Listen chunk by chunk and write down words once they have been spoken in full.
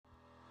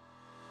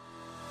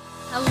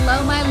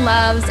Hello, my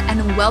loves,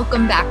 and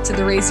welcome back to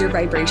the Raise Your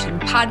Vibration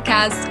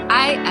podcast.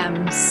 I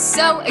am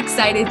so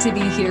excited to be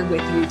here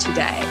with you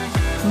today.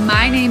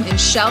 My name is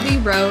Shelby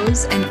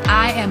Rose, and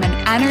I am an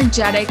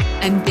energetic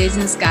and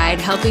business guide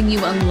helping you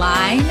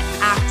align,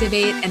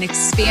 activate, and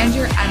expand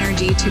your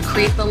energy to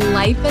create the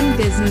life and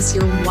business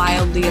you're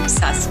wildly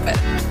obsessed with.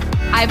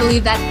 I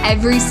believe that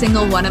every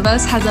single one of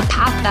us has a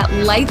path that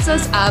lights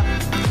us up,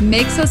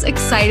 makes us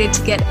excited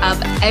to get up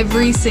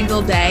every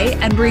single day,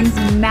 and brings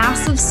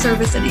massive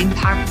service and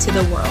impact to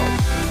the world.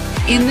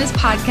 In this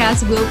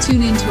podcast, we'll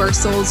tune into our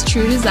soul's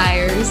true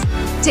desires,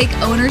 take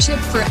ownership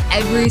for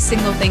every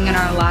single thing in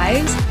our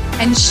lives,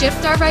 and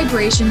shift our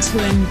vibration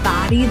to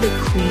embody the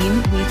queen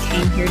we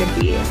came here to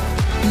be.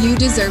 You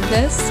deserve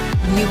this.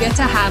 You get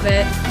to have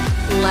it.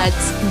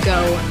 Let's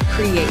go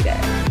create it.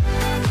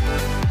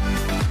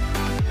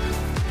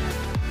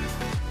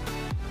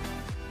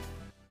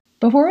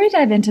 Before we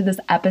dive into this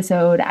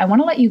episode, I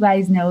want to let you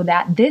guys know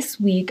that this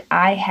week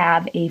I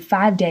have a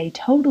 5-day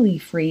totally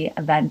free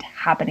event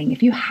happening.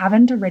 If you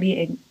haven't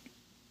already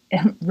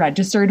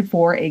registered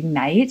for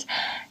Ignite,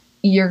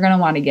 you're going to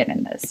want to get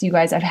in this. You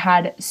guys, I've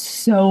had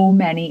so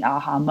many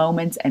aha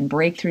moments and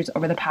breakthroughs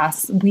over the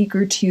past week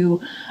or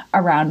two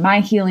around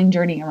my healing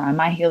journey, around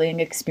my healing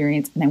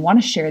experience. And I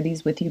want to share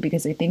these with you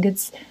because I think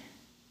it's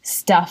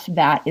stuff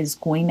that is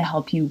going to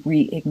help you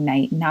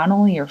reignite not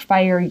only your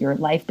fire, your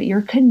life, but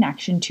your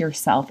connection to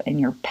yourself and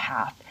your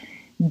path.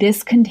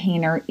 This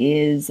container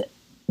is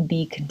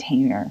the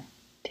container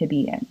to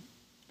be in.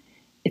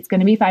 It's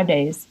going to be 5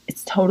 days.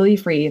 It's totally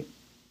free,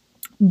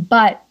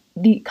 but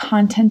the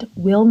content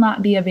will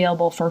not be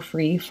available for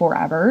free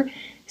forever.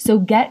 So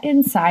get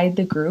inside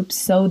the group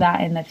so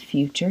that in the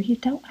future you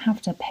don't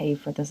have to pay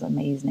for this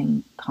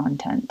amazing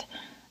content.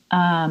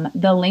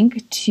 The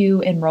link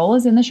to enroll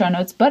is in the show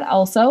notes, but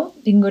also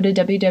you can go to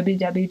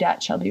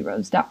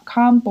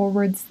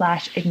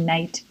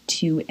www.shelbyrose.com/ignite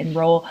to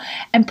enroll.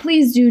 And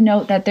please do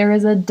note that there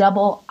is a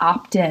double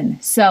opt-in.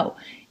 So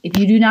if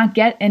you do not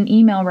get an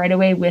email right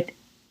away with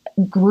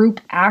group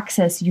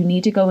access, you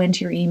need to go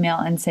into your email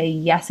and say,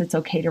 yes, it's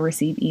okay to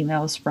receive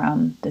emails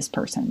from this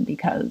person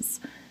because,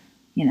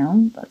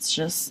 that's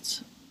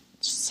just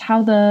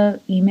how the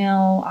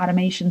email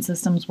automation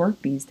systems work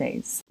these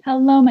days.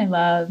 Hello, my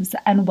loves,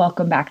 and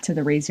welcome back to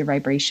the Raise Your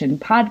Vibration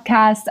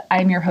podcast.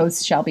 I'm your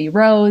host, Shelby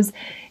Rose,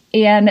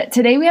 and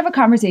today we have a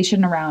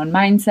conversation around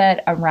mindset,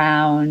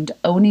 around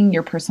owning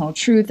your personal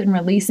truth and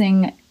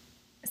releasing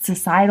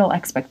societal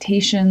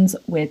expectations,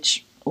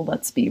 which,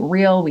 let's be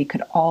real, we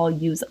could all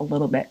use a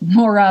little bit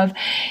more of.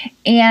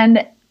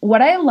 And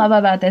what I love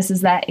about this is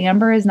that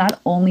Amber is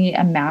not only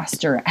a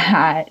master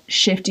at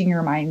shifting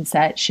your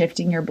mindset,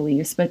 shifting your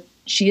beliefs, but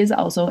she is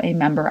also a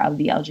member of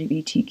the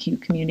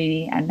LGBTQ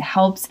community and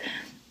helps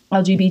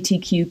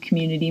LGBTQ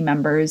community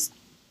members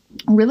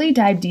really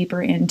dive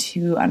deeper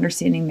into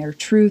understanding their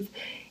truth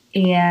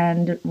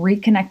and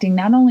reconnecting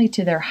not only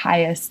to their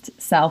highest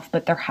self,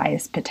 but their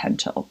highest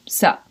potential.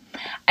 So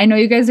I know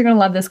you guys are going to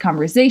love this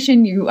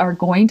conversation. You are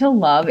going to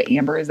love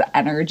Amber's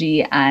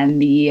energy and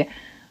the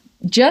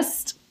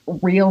just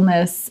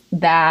realness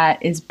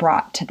that is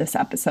brought to this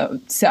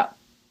episode. So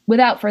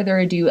without further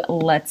ado,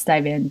 let's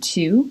dive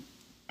into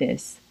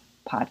this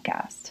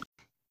podcast.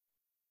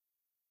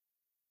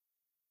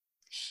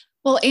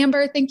 Well,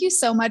 Amber, thank you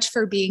so much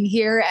for being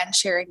here and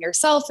sharing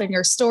yourself and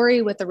your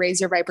story with the Raise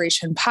Your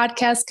Vibration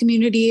podcast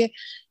community.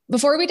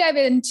 Before we dive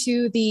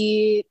into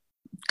the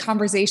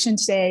conversation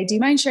today, do you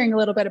mind sharing a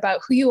little bit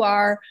about who you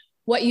are,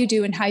 what you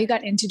do, and how you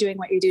got into doing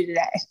what you do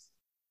today?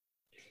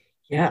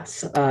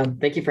 Yes.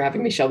 Thank you for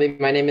having me, Shelby.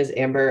 My name is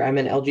Amber. I'm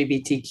an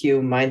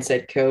LGBTQ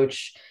mindset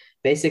coach.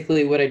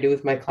 Basically, what I do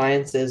with my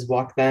clients is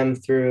walk them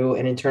through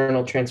an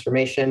internal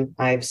transformation.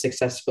 I've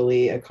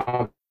successfully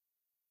accomplished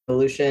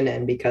solution,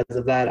 and because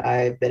of that,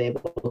 I've been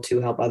able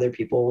to help other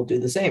people do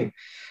the same.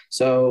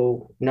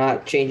 So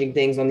not changing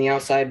things on the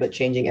outside, but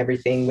changing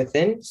everything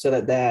within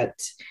so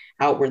that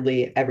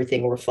outwardly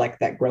everything will reflect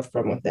that growth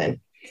from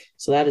within.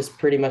 So that is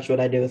pretty much what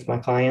I do with my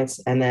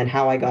clients. And then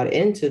how I got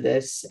into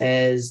this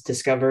is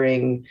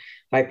discovering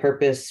my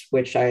purpose,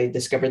 which I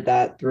discovered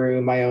that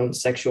through my own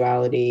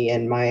sexuality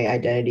and my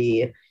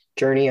identity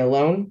journey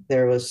alone.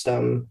 There was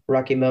some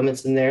rocky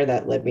moments in there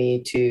that led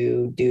me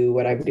to do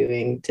what I'm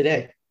doing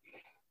today.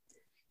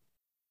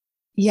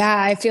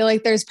 Yeah, I feel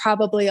like there's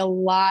probably a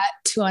lot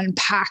to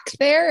unpack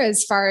there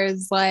as far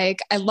as I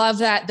love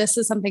that this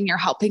is something you're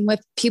helping with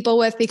people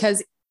with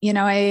because,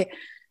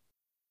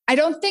 I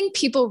don't think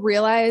people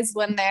realize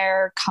when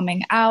they're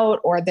coming out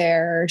or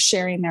they're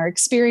sharing their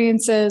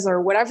experiences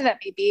or whatever that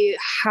may be,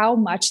 how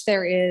much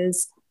there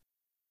is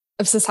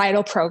of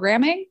societal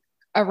programming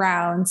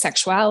around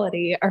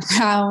sexuality,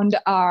 around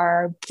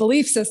our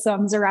belief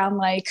systems,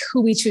 around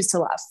who we choose to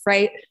love,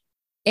 right?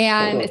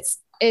 And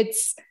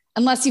it's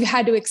unless you've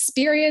had to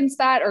experience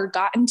that or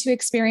gotten to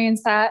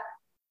experience that,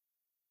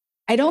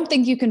 I don't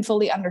think you can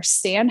fully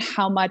understand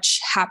how much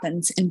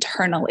happens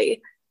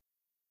internally.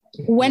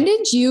 When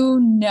did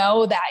you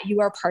know that you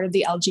are part of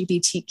the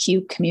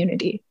LGBTQ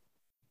community?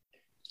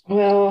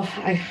 Well,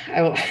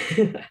 I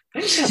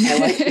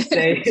like to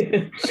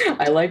say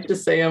I like to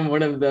say I'm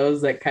one of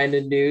those that kind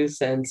of knew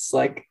since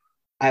like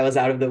I was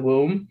out of the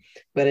womb,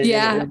 but I didn't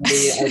Yeah.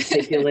 really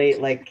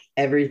articulate like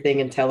everything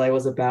until I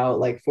was about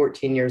like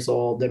 14 years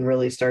old and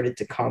really started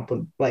to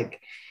contemplate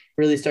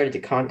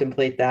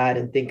that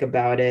and think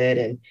about it.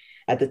 And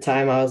at the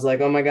time I was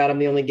like, oh my God, I'm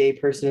the only gay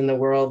person in the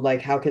world.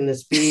 Like, how can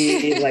this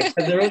be? Like,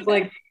 'cause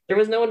there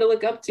was no one to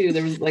look up to.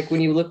 There was like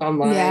when you look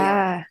online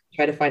Yeah.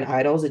 try to find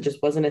idols, it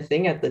just wasn't a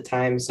thing at the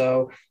time.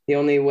 So the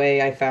only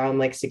way I found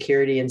like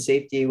security and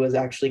safety was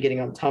actually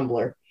getting on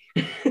Tumblr.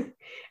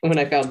 And when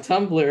I found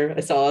Tumblr, I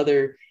saw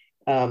other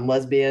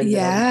lesbians and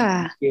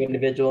Yeah. LGBTQ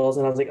individuals,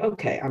 and I was like,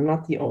 okay, I'm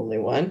not the only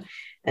one.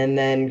 And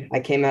then I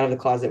came out of the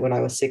closet when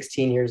I was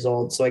 16 years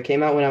old. So I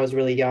came out when I was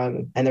really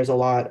young, and there's a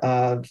lot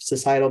of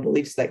societal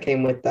beliefs that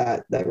came with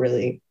that that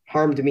really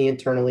harmed me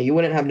internally. You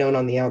wouldn't have known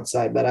on the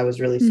outside, but I was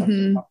really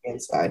suffering Hmm. on the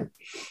inside.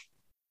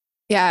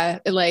 Yeah,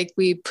 like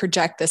we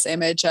project this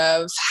image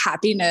of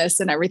happiness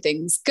and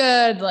everything's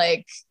good,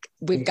 like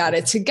we've got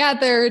it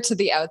together to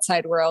the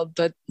outside world.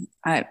 But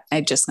I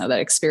just know that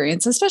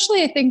experience,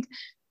 especially I think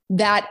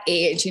that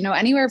age,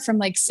 anywhere from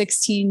like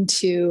 16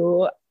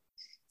 to,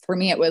 for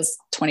me, it was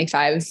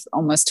 25,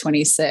 almost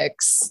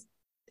 26.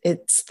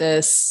 It's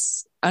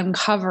this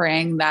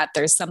uncovering that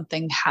there's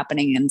something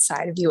happening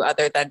inside of you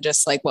other than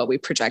just like what we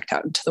project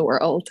out into the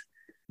world.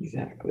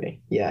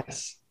 Exactly.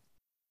 Yes.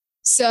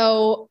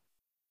 So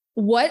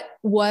what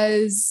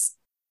was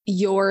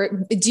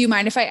do you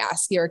mind if I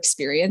ask your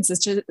experience?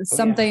 It's just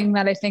something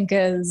that I think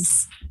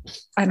is,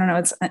 I don't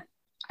know,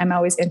 I'm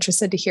always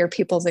interested to hear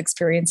people's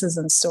experiences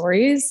and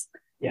stories.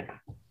 Yeah.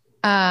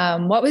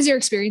 What was your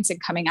experience in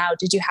coming out?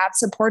 Did you have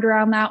support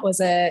around that? Was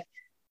it?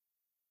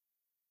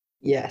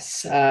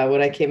 Yes.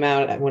 When I came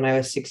out when I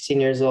was 16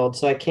 years old.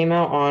 So I came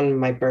out on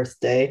my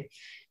birthday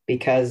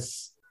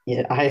because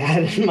I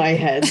had in my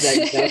head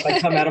that if I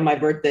come out on my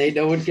birthday,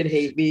 no one could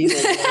hate me.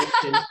 Like,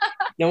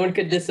 no one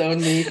could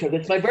disown me because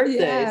it's my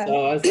birthday. Yeah.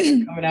 So I was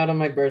like, coming out on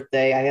my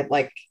birthday. I had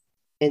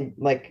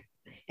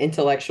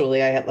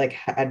intellectually, I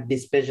had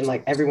this vision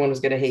like everyone was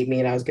going to hate me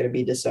and I was going to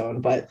be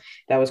disowned. But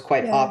that was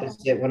quite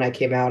opposite when I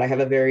came out. I have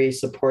a very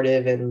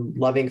supportive and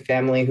loving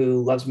family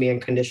who loves me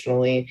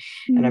unconditionally.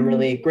 Mm-hmm. And I'm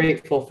really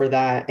grateful for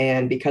that.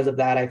 And because of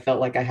that, I felt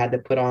like I had to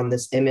put on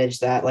this image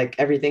that like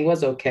everything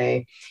was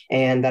okay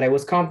and that I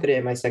was confident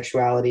in my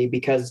sexuality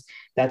because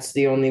that's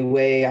the only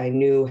way I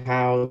knew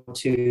how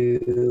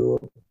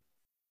to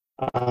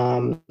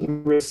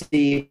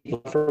receive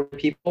for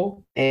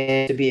people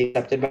and to be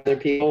accepted by other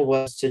people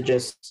was to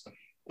just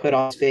put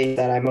on face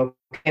that I'm okay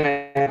and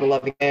I have a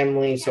loving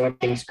family, so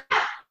everything's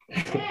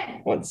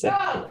one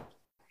second.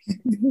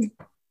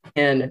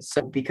 And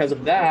so because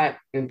of that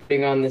and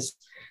putting on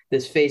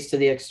this face to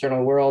the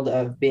external world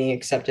of being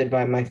accepted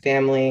by my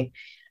family,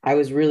 I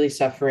was really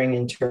suffering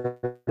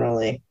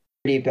internally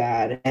pretty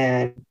bad.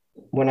 And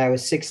when I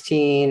was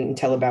 16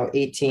 until about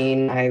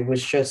 18, I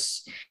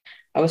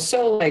was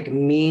so like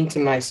mean to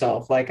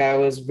myself. Like I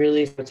was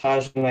really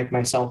sabotaging like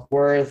my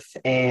self-worth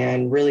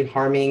and really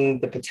harming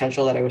the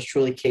potential that I was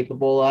truly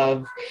capable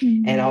of.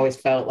 Mm-hmm. And always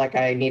felt like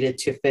I needed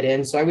to fit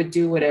in. So I would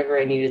do whatever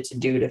I needed to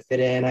do to fit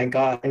in. I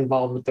got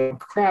involved with the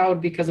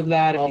crowd because of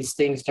that. All these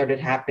things started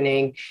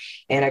happening.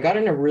 And I got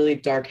in a really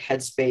dark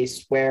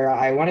headspace where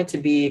I wanted to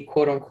be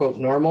quote unquote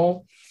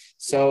normal.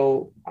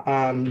 So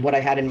what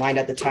I had in mind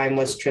at the time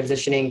was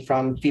transitioning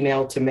from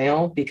female to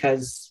male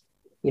because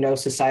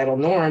societal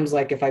norms,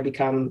 like if I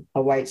become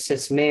a white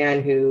cis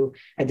man who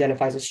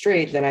identifies as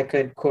straight, then I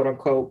could quote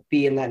unquote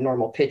be in that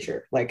normal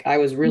picture. Like I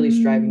was really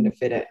striving to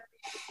fit it.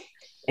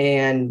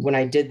 And when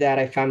I did that,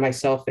 I found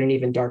myself in an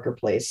even darker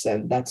place.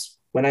 And that's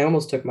when I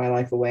almost took my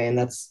life away. And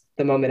that's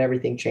the moment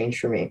everything changed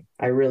for me.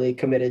 I really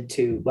committed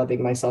to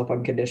loving myself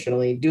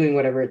unconditionally, doing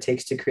whatever it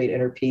takes to create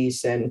inner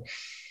peace and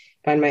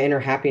find my inner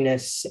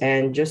happiness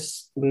and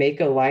just make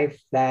a life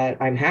that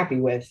I'm happy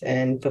with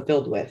and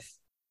fulfilled with.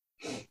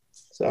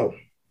 So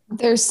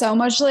there's so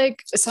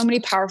many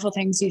powerful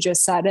things you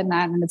just said in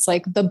that. And it's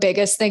like the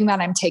biggest thing that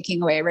I'm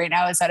taking away right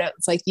now is that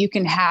it's like you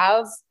can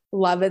have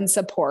love and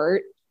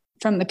support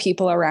from the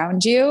people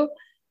around you.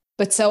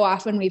 But so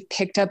often we've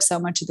picked up so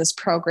much of this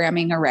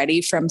programming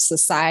already from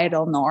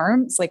societal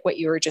norms. Like what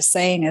you were just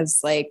saying is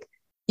like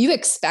you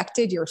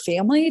expected your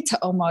family to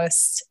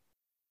almost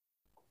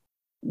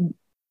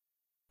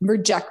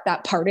reject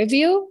that part of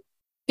you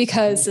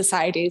because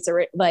society's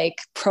like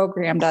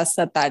programmed us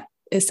that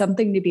is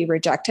something to be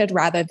rejected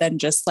rather than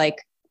just like,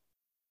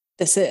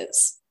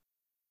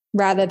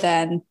 rather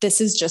than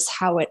this is just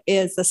how it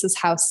is. This is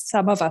how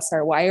some of us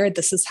are wired.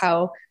 This is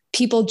how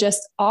people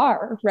just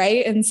are,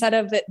 right? Instead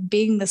of it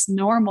being this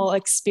normal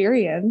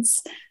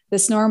experience,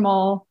 this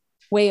normal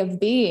way of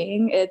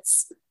being,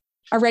 it's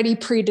already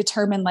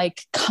predetermined,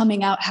 like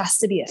coming out has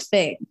to be a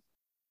thing.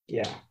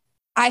 Yeah.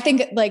 I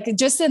think like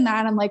just in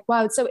that, I'm like,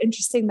 wow, it's so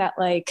interesting that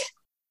like,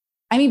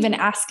 I'm even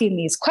asking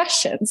these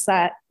questions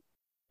that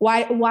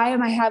why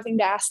am I having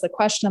to ask the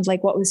question of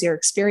like, what was your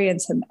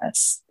experience in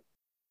this?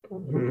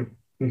 Mm-hmm.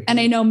 And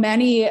I know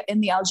many in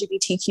the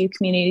LGBTQ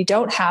community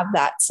don't have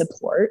that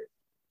support.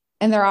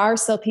 And there are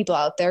still people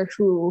out there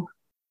who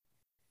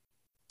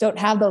don't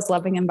have those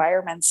loving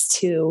environments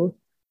to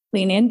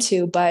lean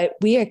into, but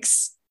we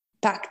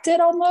expect it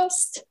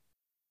almost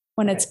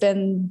when it's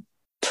been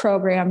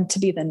programmed to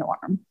be the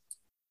norm.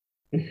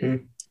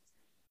 Mm-hmm.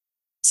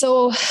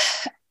 So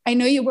I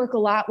know you work a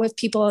lot with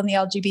people in the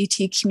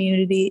LGBT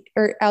community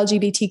or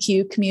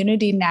LGBTQ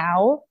community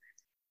now.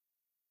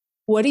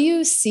 What do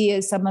you see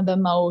as some of the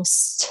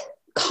most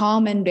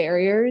common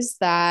barriers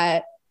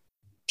that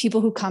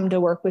people who come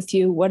to work with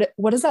you, what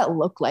does that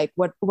look like?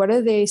 What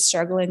are they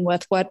struggling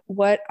with?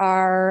 What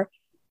are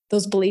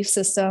those belief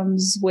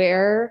systems?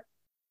 Where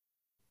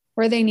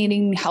are they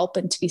needing help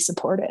and to be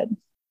supported?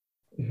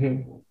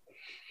 Mm-hmm.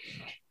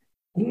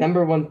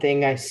 Number one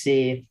thing I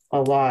see a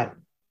lot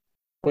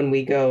when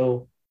we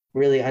go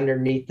really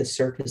underneath the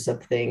surface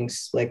of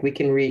things, like we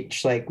can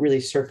reach like really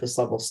surface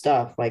level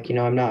stuff. Like,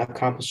 I'm not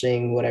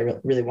accomplishing what I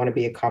really want to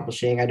be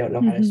accomplishing. I don't know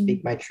how to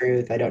speak my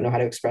truth. I don't know how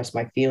to express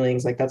my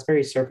feelings. Like that's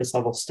very surface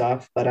level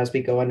stuff. But as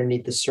we go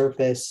underneath the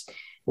surface,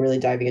 really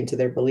diving into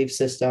their belief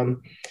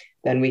system,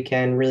 then we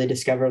can really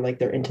discover like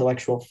their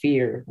intellectual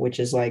fear, which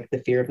is like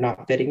the fear of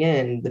not fitting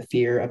in, the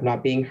fear of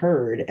not being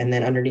heard. And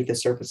then underneath the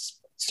surface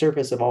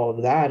of all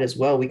of that as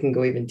well, we can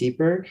go even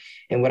deeper.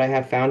 And what I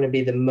have found to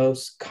be the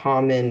most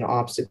common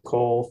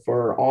obstacle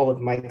for all of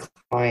my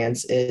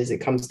clients is it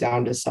comes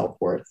down to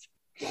self-worth.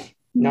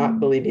 Not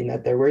believing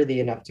that they're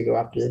worthy enough to go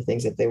after the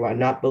things that they want,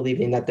 not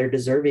believing that they're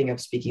deserving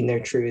of speaking their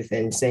truth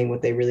and saying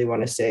what they really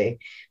want to say,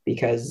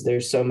 because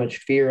there's so much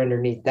fear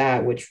underneath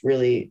that, which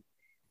really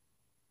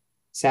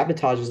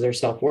sabotages their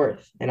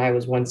self-worth. And I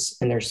was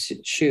once in their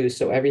shoes.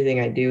 So everything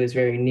I do is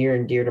very near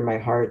and dear to my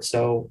heart.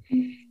 So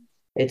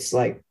it's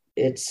like,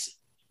 it's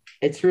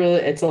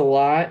a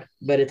lot,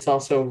 but it's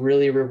also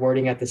really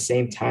rewarding at the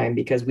same time,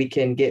 because we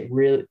can get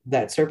real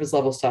that surface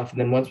level stuff.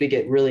 And then once we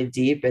get really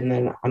deep, and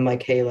then I'm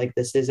like, hey, like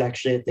this is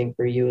actually a thing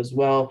for you as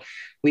well.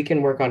 We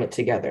can work on it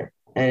together.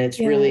 And it's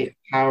really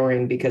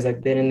empowering because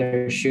I've been in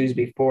their shoes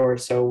before.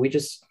 So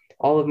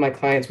all of my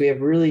clients, we have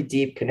really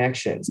deep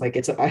connections. Like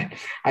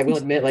I will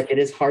admit, like it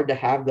is hard to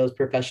have those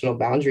professional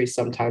boundaries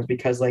sometimes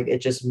because like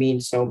it just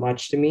means so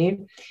much to me.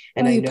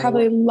 And you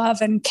probably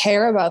love and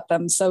care about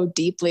them so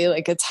deeply.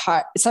 Like it's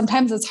hard.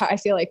 Sometimes it's hard. I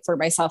feel like for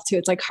myself too,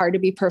 it's like hard to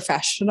be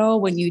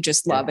professional when you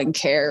just love and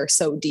care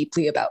so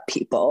deeply about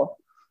people.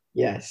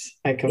 Yes,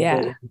 I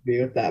completely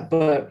agree with that.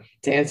 But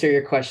to answer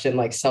your question,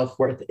 like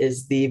self-worth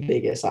is the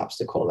biggest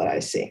obstacle that I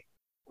see.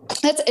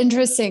 That's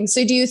interesting.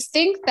 So do you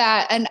think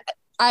that, and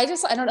I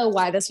don't know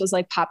why this was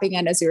like popping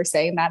in as you were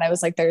saying that. I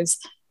was like, there's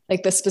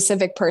like the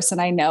specific person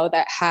I know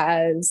that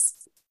has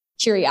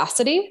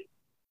curiosity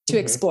to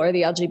explore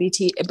the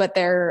LGBT, but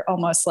they're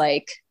almost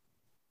like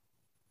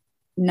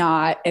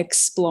not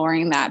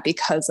exploring that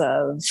because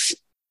of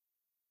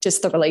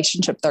just the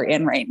relationship they're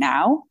in right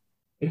now.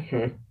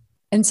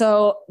 And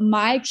so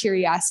my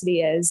curiosity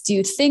is, do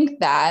you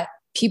think that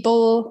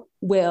people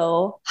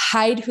will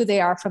hide who they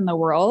are from the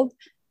world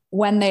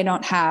when they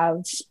don't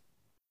have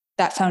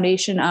that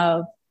foundation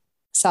of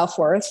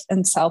self-worth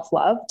and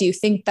self-love? Do you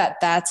think that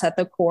that's at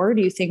the core?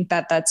 Do you think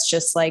that that's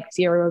just like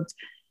fear of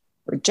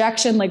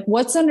rejection? Like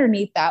what's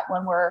underneath that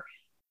when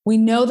we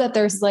know that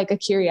there's like a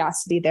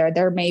curiosity there?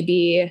 There may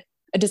be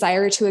a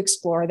desire to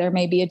explore. There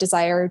may be a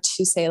desire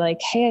to say like,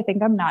 hey, I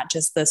think I'm not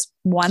just this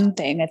one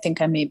thing. I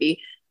think I may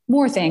be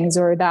more things,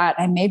 or that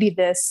I may be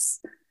this,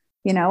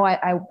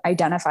 I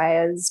identify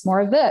as more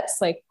of this.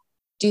 Like,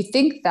 do you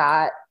think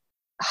that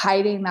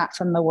hiding that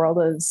from the world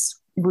is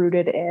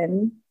rooted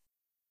in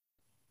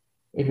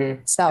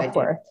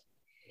self-worth?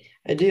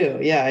 I do.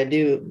 Yeah, I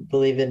do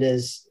believe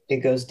it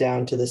goes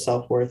down to the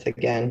self-worth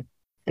again.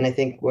 And I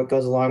think what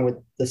goes along with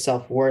the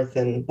self-worth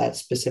and that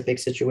specific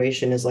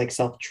situation is like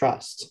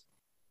self-trust,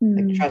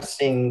 like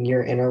trusting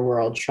your inner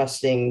world,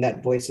 trusting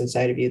that voice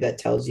inside of you that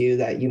tells you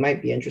that you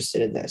might be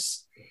interested in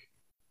this.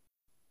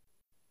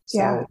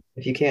 So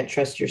if you can't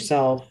trust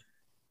yourself,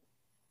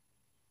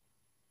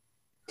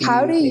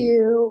 how do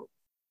you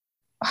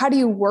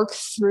work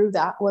through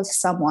that with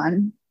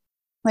someone?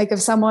 Like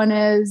if someone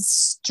is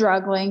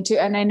struggling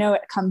to, and I know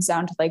it comes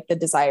down to like the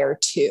desire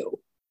to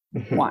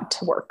want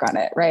to work on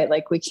it, right?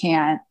 Like we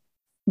can't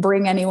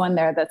bring anyone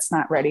there that's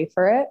not ready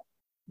for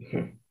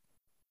it.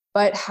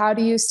 But how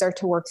do you start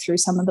to work through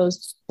some of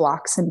those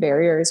blocks and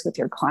barriers with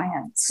your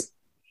clients?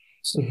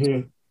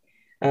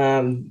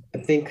 I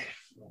think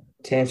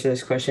to answer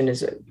this question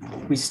is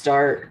we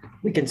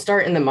can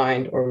start in the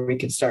mind, or we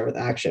can start with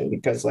action,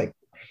 because like,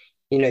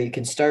 you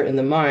can start in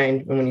the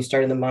mind, and when you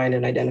start in the mind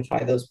and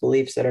identify those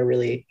beliefs that are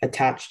really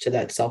attached to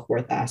that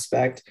self-worth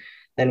aspect,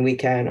 then we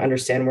can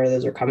understand where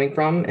those are coming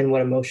from and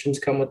what emotions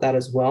come with that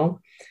as well.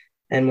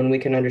 And when we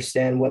can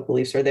understand what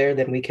beliefs are there,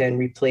 then we can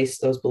replace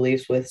those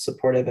beliefs with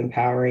supportive,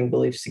 empowering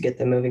beliefs to get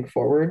them moving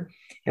forward.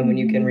 And when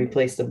you can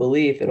replace the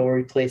belief, it'll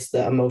replace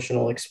the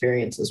emotional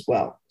experience as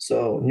well.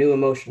 So new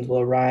emotions will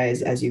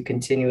arise as you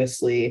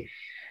continuously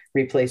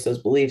replace those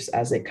beliefs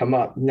as they come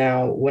up.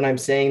 Now, when I'm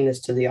saying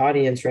this to the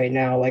audience right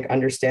now, like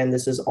understand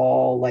this is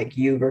all like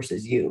you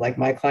versus you. Like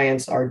my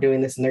clients are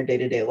doing this in their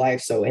day-to-day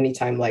life. So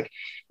anytime like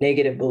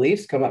negative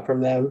beliefs come up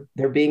from them,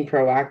 they're being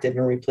proactive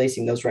and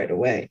replacing those right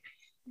away.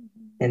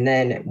 And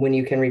then when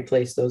you can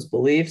replace those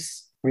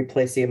beliefs,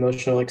 replace the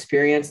emotional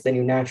experience, then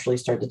you naturally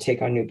start to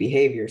take on new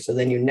behavior. So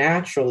then you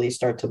naturally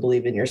start to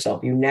believe in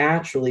yourself. You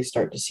naturally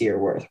start to see your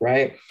worth,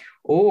 right?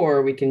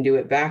 Or we can do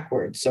it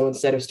backwards. So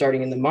instead of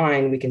starting in the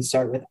mind, we can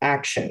start with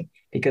action,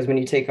 because when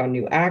you take on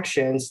new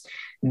actions,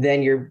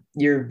 then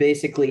you're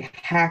basically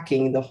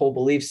hacking the whole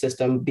belief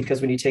system, because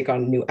when you take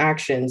on new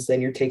actions,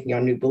 then you're taking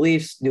on new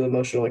beliefs, new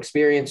emotional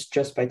experience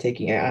just by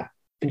taking an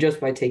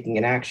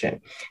action.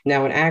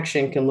 Now, an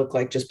action can look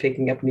like just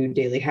picking up new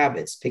daily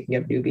habits, picking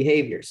up new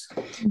behaviors.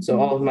 Mm-hmm.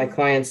 So all of my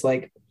clients,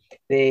 like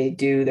they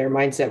do their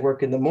mindset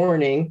work in the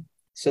morning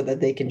so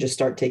that they can just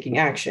start taking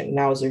action.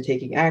 Now, as they're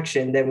taking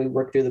action, then we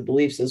work through the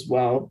beliefs as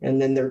well.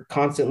 And then they're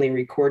constantly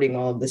recording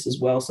all of this as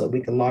well so that we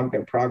can log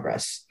their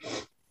progress.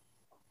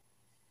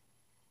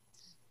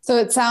 So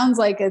it sounds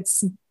like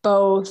it's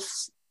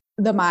both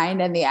the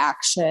mind and the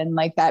action,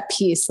 like that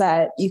piece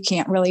that you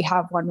can't really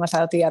have one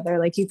without the other.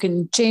 Like you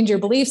can change your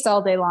beliefs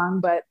all day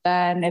long, but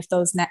then if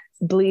those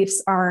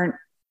beliefs aren't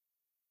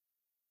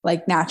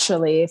like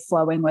naturally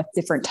flowing with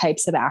different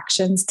types of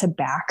actions to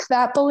back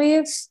that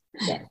belief.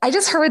 Yeah. I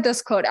just heard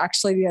this quote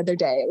actually the other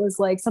day. It was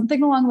like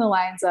something along the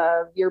lines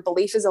of your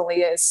belief is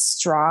only as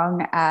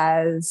strong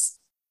as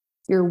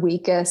your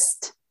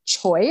weakest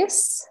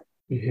choice.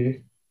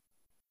 Mm-hmm.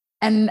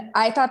 And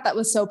I thought that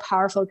was so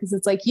powerful, because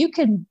it's like, you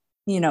can,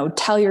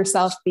 tell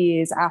yourself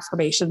these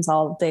affirmations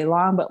all day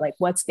long, but like,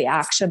 what are the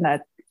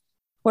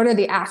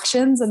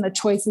actions and the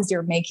choices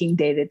you're making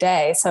day to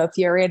day? So if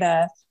you're in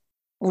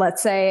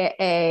let's say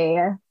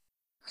a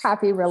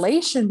happy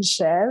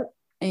relationship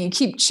and you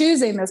keep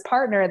choosing this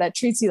partner that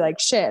treats you like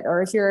shit,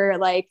 or if you're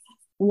like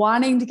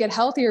wanting to get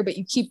healthier, but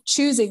you keep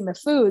choosing the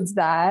foods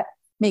that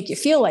make you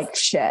feel like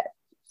shit,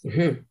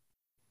 mm-hmm.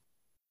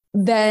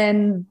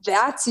 then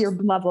that's your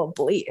level of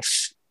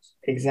belief.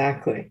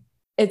 Exactly.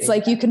 It's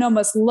like you can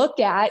almost look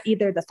at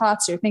either the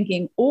thoughts you're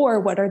thinking or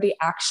what are the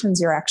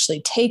actions you're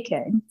actually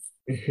taking,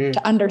 mm-hmm.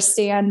 to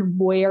understand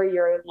where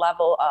your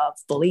level of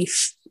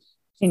belief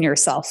in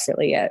yourself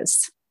really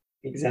is.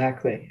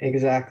 Exactly.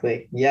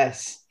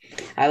 Yes.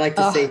 I like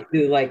to say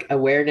too, like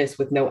awareness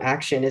with no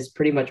action is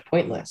pretty much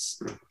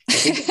pointless.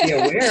 Like, you can be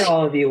aware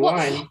all of you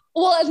want.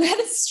 Well, and that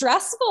is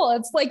stressful.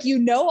 It's like,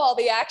 all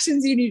the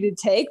actions you need to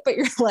take, but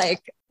you're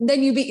like,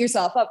 then you beat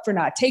yourself up for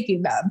not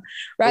taking them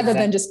rather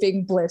than just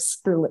being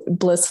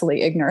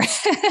blissfully ignorant.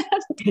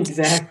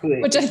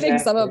 Exactly. Which I think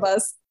some of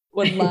us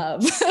would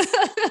love.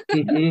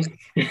 Mm-hmm.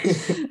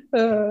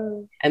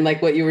 And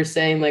like what you were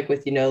saying, like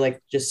with,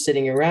 like just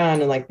sitting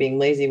around and like being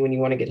lazy when you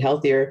want to get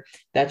healthier,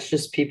 that's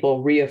just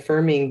people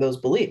reaffirming those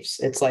beliefs.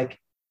 It's like,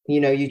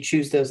 you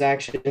choose those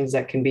actions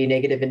that can be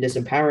negative and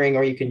disempowering,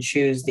 or you can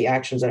choose the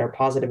actions that are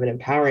positive and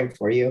empowering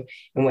for you.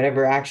 And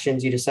whatever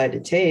actions you decide to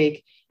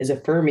take is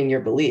affirming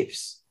your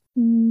beliefs.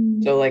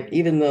 So like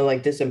even the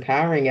like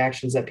disempowering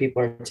actions that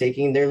people are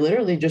taking, they're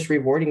literally just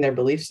rewarding their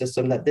belief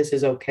system that this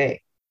is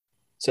okay.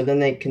 So then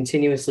they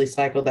continuously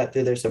cycle that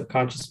through their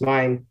subconscious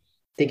mind,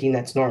 thinking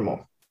that's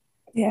normal.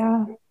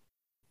 Yeah.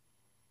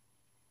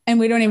 And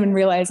we don't even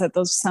realize that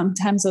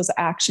sometimes those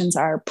actions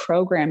are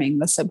programming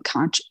the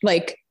subconscious,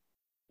 like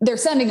they're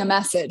sending a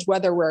message,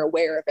 whether we're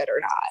aware of it or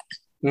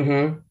not.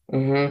 Mm-hmm.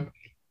 Mm-hmm.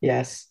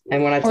 Yes.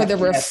 And when they're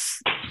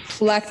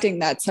reflecting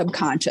that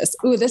subconscious.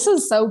 Ooh, this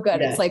is so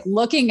good. Yes. It's like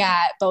looking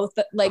at both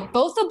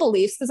the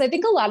beliefs, because I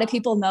think a lot of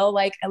people know,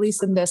 like, at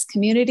least in this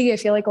community, I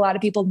feel like a lot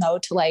of people know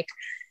to like,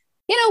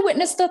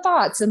 witness the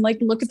thoughts and like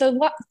look at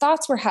the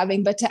thoughts we're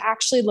having, but to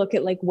actually look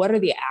at like, what are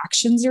the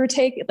actions you're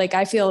taking? Like,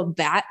 I feel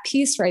that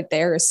piece right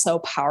there is so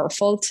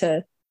powerful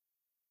to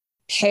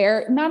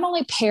not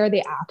only pair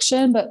the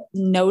action, but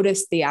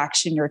notice the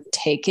action you're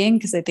taking.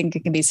 Cause I think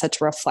it can be such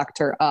a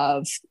reflector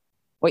of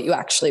what you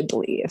actually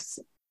believe.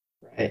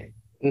 Right.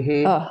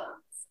 Mm-hmm. Oh,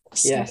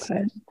 so yes.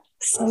 Good.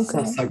 So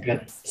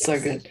good. So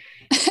good.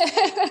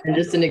 And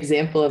just an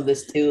example of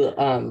this too.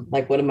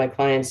 Like one of my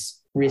clients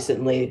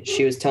recently,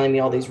 she was telling me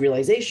all these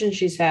realizations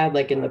she's had,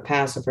 like in the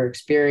past of her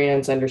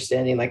experience,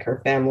 understanding like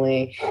her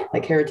family,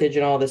 like heritage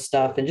and all this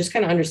stuff, and just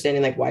kind of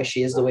understanding like why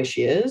she is the way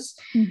she is.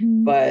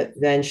 Mm-hmm. But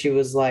then she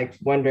was like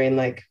wondering,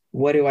 like,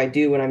 what do I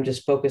do when I'm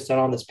just focused on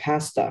all this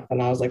past stuff? And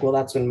I was like, well,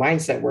 that's when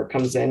mindset work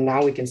comes in.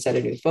 Now we can set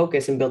a new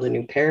focus and build a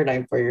new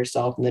paradigm for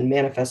yourself and then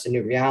manifest a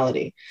new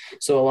reality.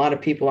 So a lot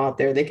of people out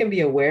there, they can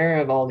be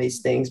aware of all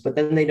these things, but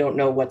then they don't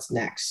know what's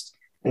next.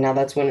 And now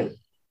that's when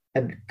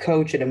a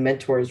coach and a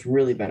mentor is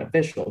really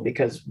beneficial,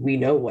 because we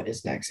know what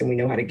is next and we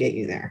know how to get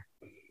you there.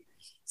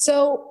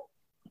 So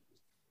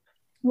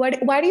why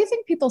do you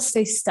think people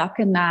stay stuck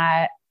in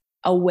that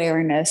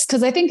awareness?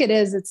 Because I think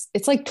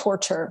it's like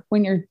torture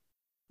when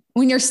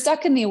you're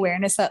stuck in the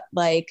awareness that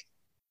like,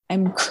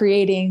 I'm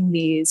creating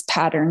these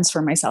patterns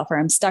for myself, or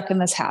I'm stuck in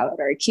this habit,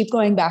 or I keep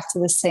going back to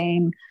the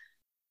same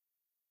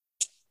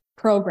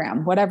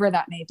program, whatever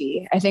that may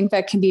be. I think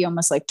that can be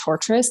almost like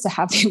torturous to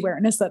have the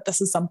awareness that this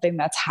is something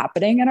that's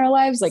happening in our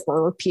lives, like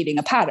we're repeating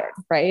a pattern,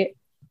 right?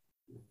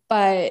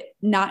 But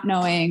not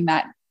knowing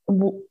that,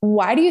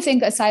 why do you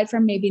think, aside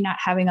from maybe not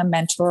having a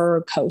mentor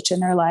or coach in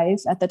their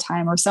life at the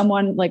time, or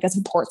someone like a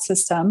support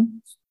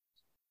system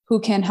who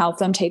can help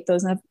them take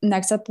those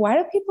next step, why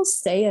do people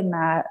stay in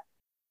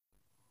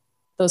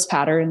those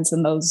patterns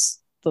and those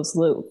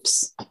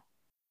loops?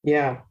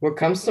 Yeah, what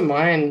comes to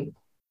mind,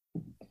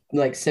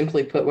 like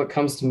simply put, what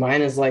comes to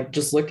mind is like,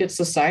 just look at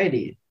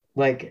society.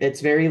 Like it's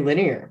very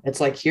linear.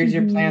 It's like, here's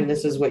your plan.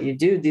 This is what you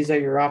do. These are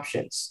your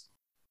options.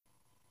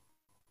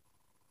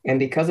 And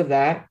because of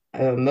that,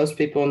 most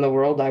people in the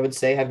world, I would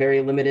say, have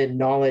very limited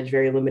knowledge,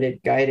 very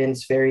limited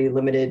guidance, very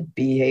limited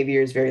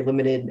behaviors, very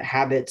limited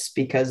habits,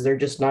 because they're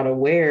just not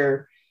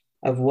aware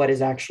of what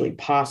is actually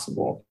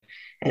possible.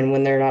 And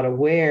when they're not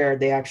aware,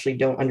 they actually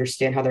don't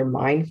understand how their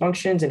mind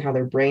functions and how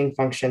their brain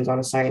functions on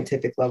a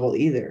scientific level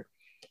either.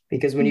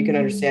 Because when you can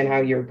understand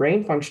how your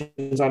brain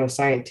functions on a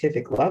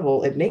scientific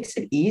level, it makes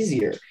it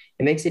easier.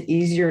 It makes it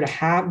easier to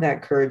have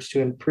that courage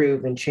to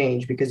improve and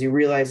change, because you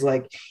realize,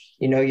 like,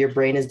 you know, your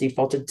brain is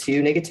defaulted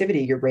to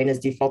negativity. Your brain is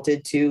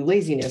defaulted to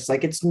laziness.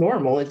 Like it's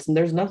normal.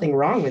 There's nothing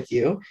wrong with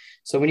you.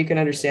 So when you can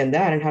understand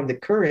that and have the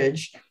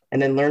courage,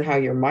 and then learn how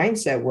your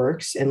mindset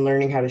works and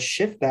learning how to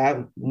shift that,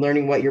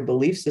 learning what your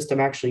belief system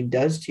actually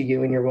does to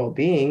you and your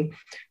well-being,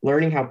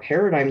 learning how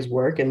paradigms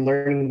work, and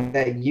learning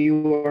that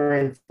you are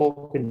in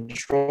full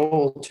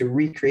control to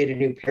recreate a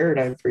new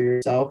paradigm for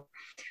yourself.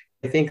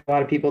 I think a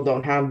lot of people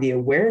don't have the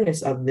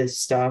awareness of this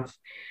stuff,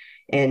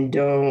 and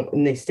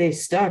they stay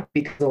stuck,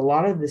 because a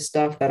lot of the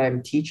stuff that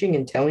I'm teaching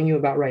and telling you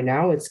about right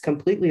now, it's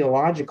completely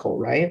illogical,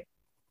 right?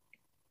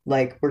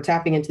 Like we're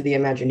tapping into the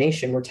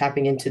imagination, we're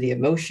tapping into the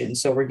emotion.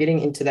 So we're getting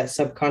into that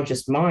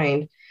subconscious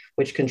mind,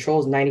 which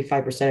controls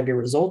 95% of your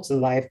results in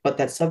life. But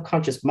that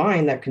subconscious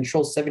mind that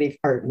controls 70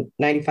 or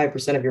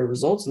 95% of your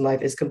results in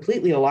life is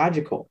completely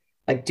illogical.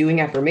 Like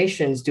doing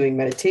affirmations, doing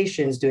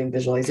meditations, doing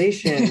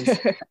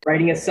visualizations,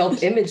 writing a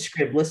self-image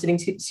script, listening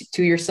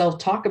to yourself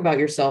talk about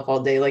yourself all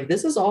day. Like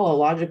this is all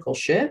illogical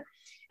shit.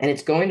 And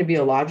it's going to be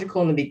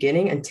illogical in the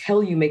beginning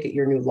until you make it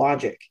your new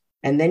logic.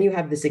 And then you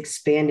have this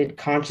expanded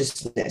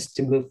consciousness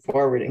to move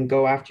forward and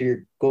go after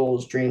your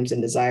goals, dreams, and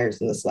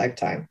desires in this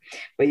lifetime.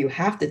 But you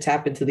have to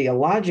tap into the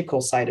illogical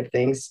side of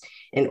things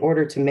in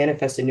order to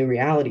manifest a new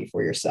reality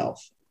for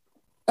yourself.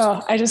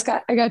 Oh, I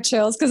got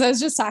chills, because I was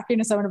just talking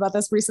to someone about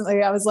this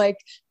recently. I was like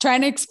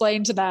trying to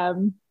explain to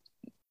them,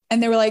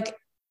 and they were like,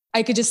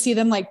 I could just see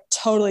them like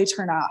totally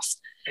turn off.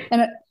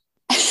 And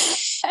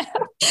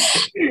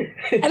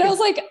and I was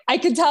like, I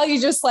could tell you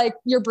just like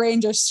your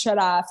brain just shut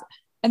off.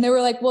 And they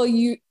were like, well,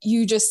 you're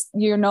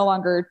no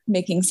longer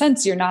making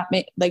sense. You're not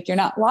you're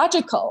not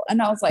logical.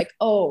 And I was like,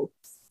 oh,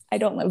 I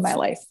don't live my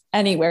life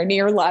anywhere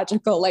near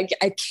logical. Like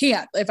I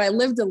can't. If I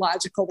lived a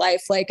logical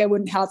life, like I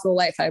wouldn't have the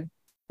life I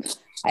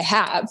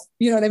have,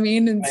 you know what I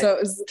mean? And right.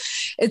 So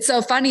it's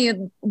so funny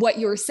what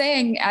you were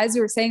saying. As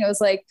you were saying, it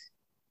was like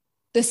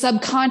the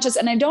subconscious.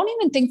 And I don't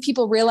even think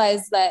people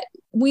realize that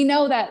we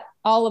know that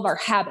all of our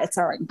habits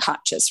are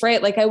unconscious,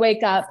 right? Like I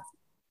wake up,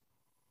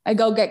 I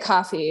go get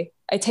coffee,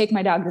 I take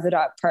my dog to the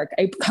dog park,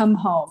 I come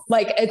home.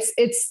 Like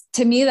it's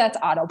to me, that's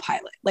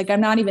autopilot. Like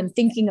I'm not even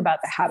thinking about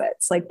the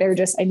habits. Like they're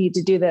just, I need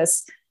to do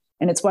this.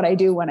 And it's what I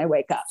do when I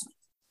wake up.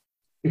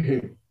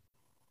 Mm-hmm.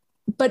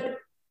 But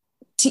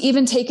to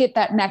even take it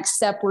that next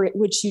step,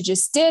 which you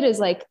just did, is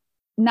like,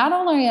 not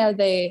only are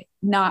they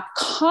not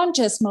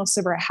conscious, most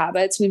of our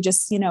habits, we've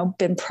just,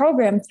 been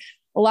programmed.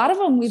 A lot of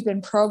them we've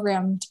been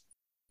programmed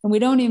and we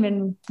don't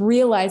even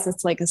realize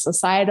it's like a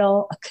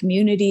societal, a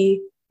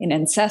community, an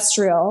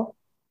ancestral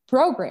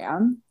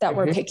program that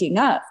we're picking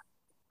up.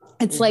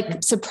 It's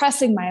like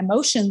suppressing my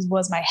emotions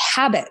was my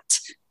habit.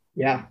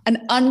 Yeah.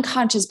 An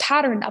unconscious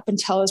pattern up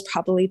until I was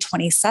probably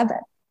 27.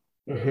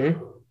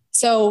 Mm-hmm.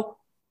 So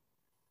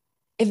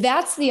if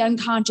that's the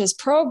unconscious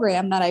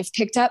program that I've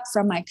picked up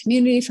from my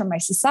community, from my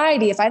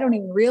society, if I don't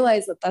even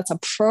realize that that's a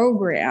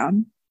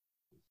program,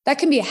 that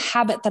can be a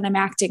habit that I'm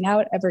acting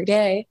out every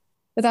day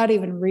without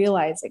even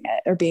realizing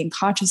it or being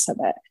conscious of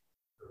it.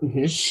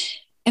 Mm-hmm.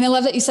 And I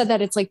love that you said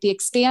that it's like the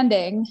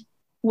expanding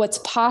what's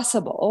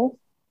possible,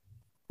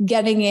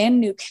 getting in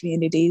new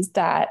communities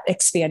that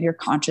expand your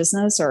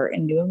consciousness, or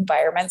in new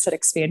environments that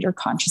expand your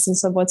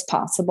consciousness of what's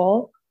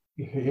possible.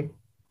 Mm-hmm.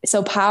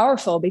 So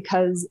powerful,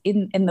 because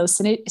in those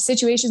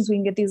situations, we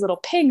can get these little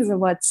pings of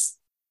what's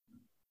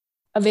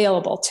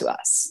available to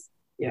us.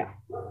 Yeah.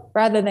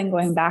 Rather than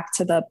going back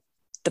to the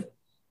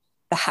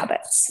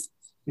habits.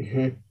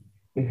 Mm-hmm.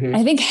 Mm-hmm.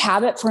 I think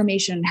habit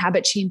formation and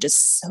habit change is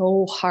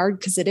so hard,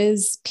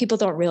 because people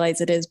don't realize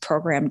it is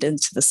programmed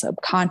into the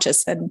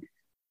subconscious. And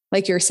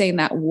like you're saying,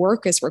 that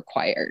work is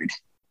required.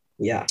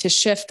 Yeah. To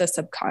shift the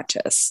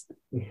subconscious.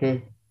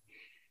 Mm-hmm.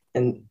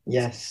 And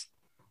yes.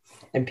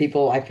 And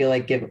people, I feel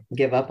like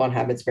give up on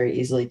habits very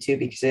easily too,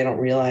 because they don't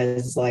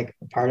realize like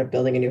part of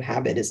building a new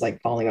habit is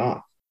like falling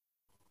off.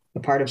 A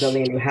part of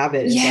building a new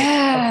habit is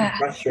like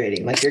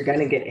frustrating. Like you're going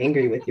to get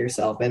angry with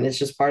yourself, and it's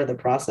just part of the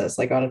process.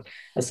 Like on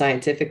a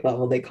scientific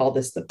level, they call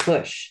this the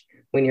push,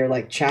 when you're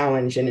like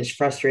challenged and it's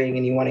frustrating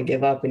and you want to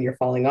give up and you're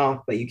falling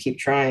off, but you keep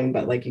trying,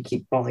 but like you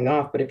keep falling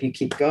off. But if you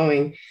keep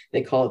going,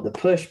 they call it the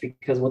push,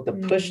 because what the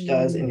push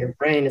does in your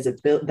brain is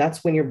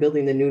that's when you're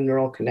building the new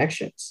neural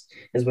connections,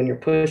 is when you're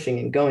pushing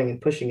and going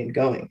and pushing and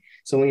going.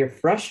 So when you're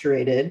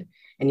frustrated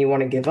and you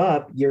want to give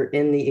up, you're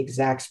in the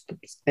exact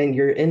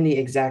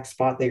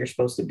spot that you're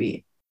supposed to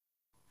be.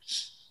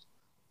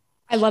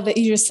 I love that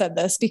you just said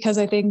this, because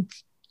I think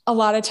a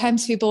lot of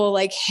times people will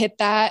like hit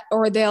that,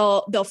 or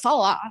they'll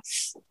fall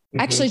off.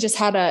 I actually just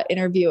had an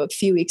interview a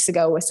few weeks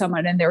ago with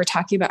someone, and they were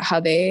talking about how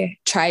they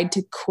tried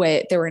to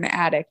quit. They were an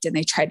addict and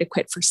they tried to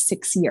quit for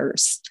 6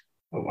 years.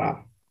 Oh,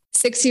 wow.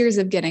 6 years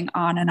of getting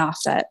on and off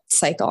that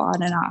cycle,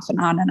 on and off and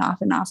on and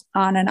off and off,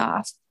 on and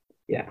off.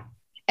 Yeah.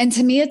 And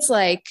to me, it's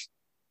like,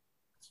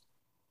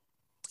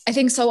 I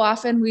think so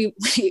often we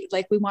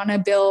want to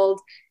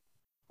build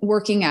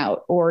working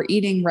out or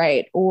eating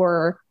right,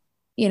 or,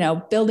 you know,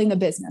 building a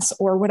business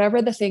or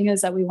whatever the thing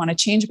is that we want to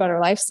change about our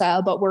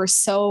lifestyle, but we're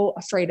so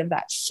afraid of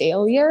that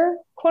failure,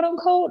 quote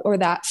unquote, or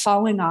that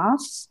falling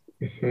off,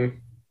 or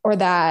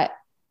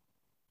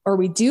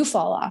we do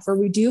fall off, or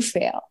we do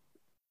fail.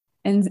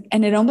 And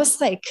it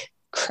almost like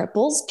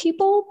cripples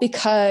people,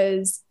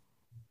 because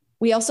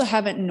we also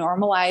haven't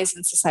normalized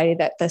in society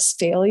that this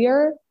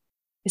failure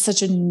is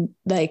such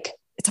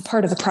it's a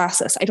part of the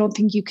process. I don't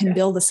think you can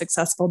build a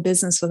successful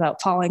business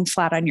without falling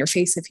flat on your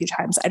face a few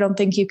times. I don't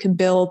think you can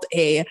build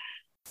a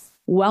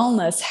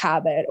wellness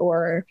habit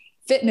or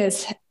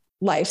fitness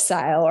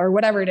lifestyle or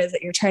whatever it is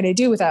that you're trying to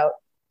do without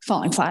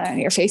falling flat on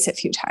your face a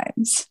few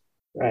times.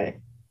 Right.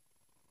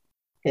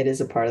 It is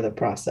a part of the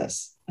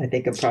process. I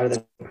think a part of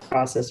the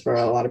process for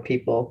a lot of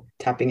people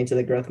tapping into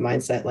the growth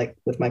mindset, like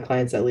with my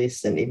clients at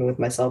least, and even with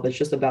myself, it's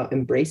just about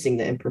embracing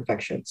the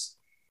imperfections.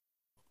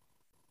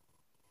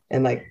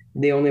 And like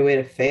the only way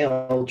to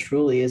fail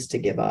truly is to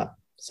give up.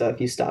 So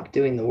if you stop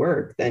doing the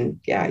work,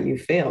 then yeah, you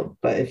failed.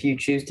 But if you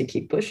choose to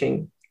keep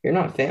pushing, you're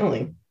not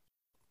failing.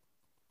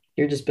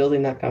 You're just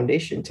building that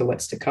foundation to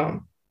what's to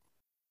come.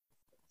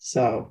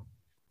 So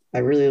I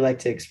really like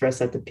to express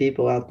that to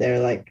people out there.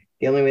 Like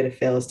the only way to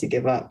fail is to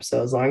give up.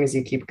 So as long as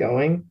you keep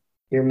going,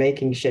 you're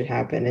making shit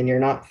happen and you're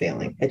not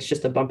failing. It's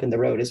just a bump in the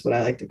road is what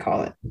I like to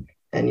call it.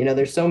 And, you know,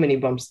 there's so many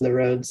bumps in the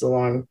roads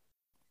along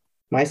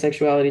my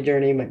sexuality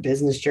journey, my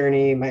business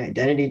journey, my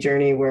identity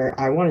journey, where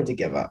I wanted to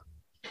give up.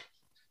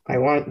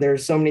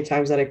 There's so many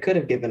times that I could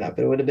have given up.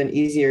 It would have been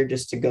easier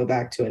just to go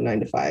back to a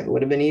 9 to 5. It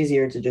would have been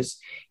easier to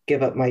just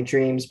give up my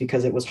dreams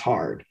because it was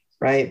hard,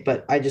 right?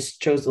 But I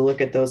just chose to look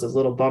at those as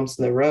little bumps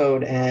in the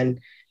road and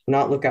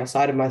not look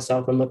outside of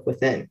myself and look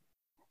within.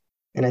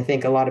 And I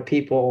think a lot of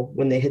people,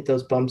 when they hit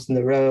those bumps in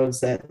the roads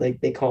that like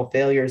they call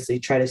failures, they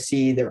try to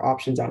see their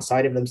options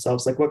outside of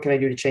themselves. Like, what can I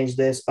do to change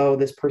this? Oh,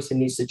 this person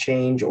needs to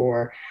change,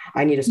 or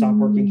I need to stop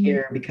working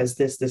here because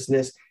this.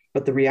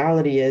 But the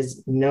reality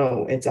is,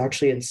 no, it's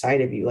actually inside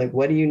of you. Like,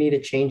 what do you need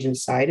to change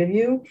inside of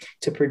you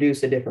to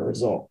produce a different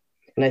result?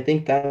 And I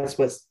think that's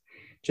what's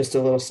just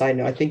a little side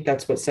note. I think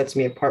that's what sets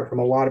me apart from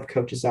a lot of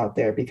coaches out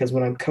there, because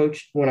when I'm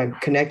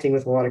connecting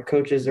with a lot of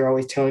coaches, they're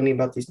always telling me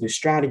about these new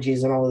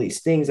strategies and all of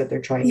these things that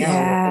they're trying out.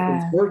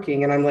 And it's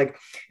working. And I'm like,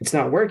 it's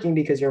not working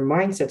because your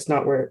mindset's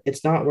not where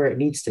it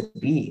needs to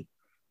be.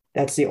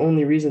 That's the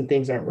only reason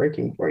things aren't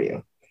working for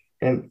you.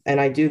 And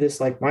I do this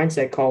like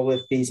mindset call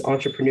with these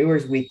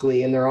entrepreneurs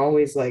weekly, and they're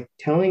always like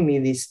telling me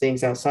these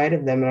things outside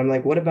of them. And I'm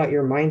like, what about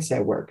your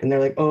mindset work? And they're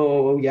like,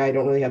 oh yeah, I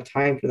don't really have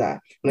time for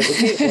that. I'm like,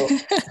 okay,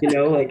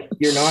 well, like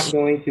you're not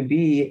going to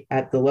be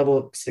at the level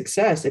of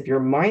success if your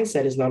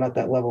mindset is not at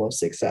that level of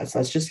success.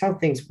 That's just how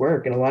things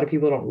work. And a lot of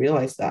people don't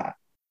realize that.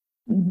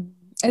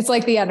 It's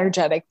like the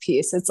energetic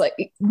piece. It's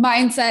like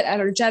mindset,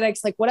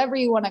 energetics, like whatever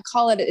you want to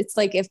call it. It's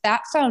like, if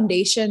that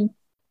foundation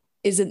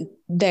isn't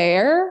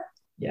there,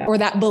 or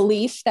that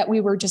belief that we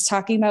were just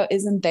talking about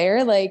isn't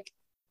there, like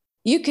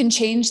you can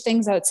change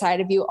things outside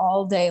of you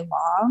all day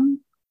long,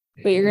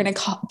 but you're going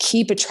to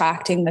keep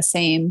attracting the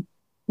same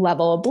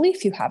level of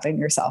belief you have in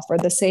yourself, or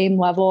the same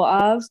level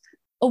of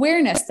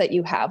awareness that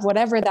you have,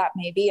 whatever that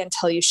may be,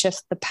 until you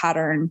shift the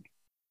pattern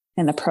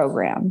and the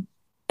program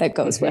that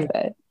goes with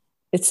it.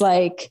 It's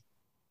like,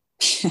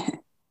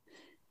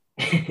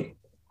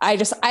 I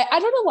don't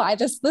know why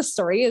this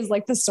story is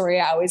like the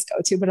story I always go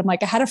to, but I'm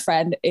like, I had a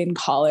friend in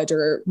college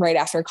or right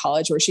after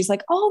college where she's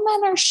like, oh,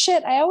 men are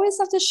shit. I always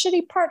have the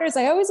shitty partners.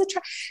 I always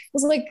attract. I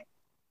was like,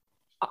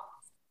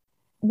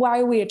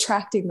 why are we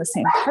attracting the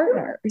same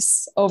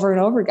partners over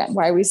and over again?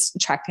 Why are we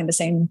attracting the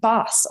same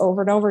boss over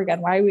and over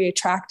again? Why are we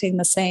attracting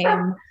the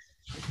same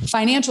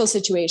financial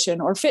situation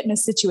or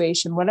fitness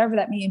situation, whatever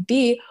that may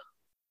be?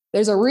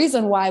 There's a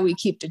reason why we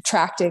keep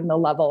attracting the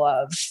level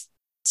of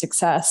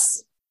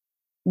success,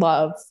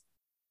 love,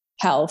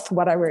 health,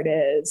 whatever it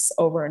is,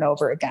 over and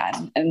over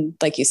again. And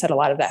like you said, a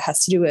lot of that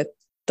has to do with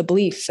the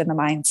belief and the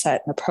mindset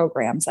and the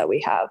programs that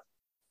we have.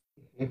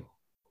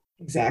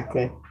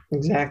 Exactly.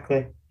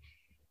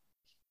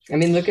 I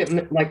mean, look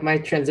at like my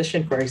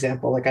transition, for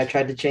example. Like I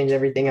tried to change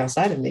everything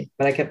outside of me,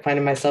 but I kept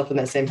finding myself in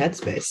that same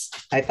headspace.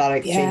 I thought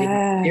like changing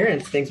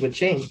appearance, things would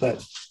change, but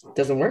it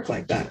doesn't work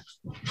like that.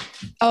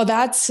 Oh,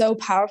 that's so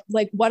powerful.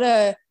 Like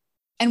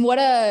I'm going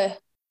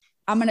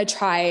to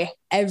try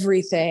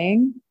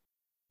everything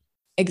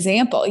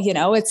example,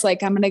 it's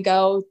like, I'm going to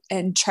go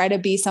and try to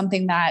be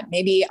something that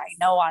maybe I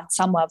know on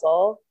some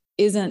level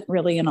isn't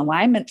really in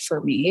alignment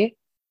for me,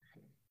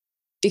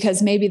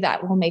 because maybe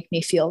that will make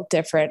me feel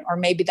different, or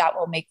maybe that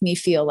will make me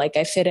feel like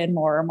I fit in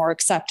more or more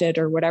accepted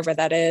or whatever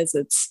that is.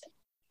 It's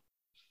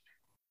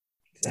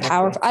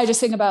powerful. I just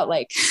think about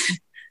like,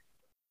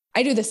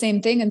 I do the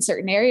same thing in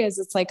certain areas.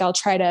 It's like, I'll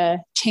try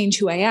to change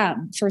who I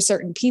am for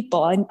certain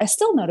people. And I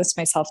still notice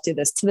myself do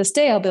this to this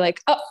day. I'll be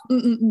like, oh,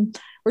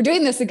 we're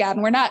doing this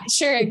again. We're not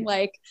sharing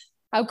like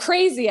how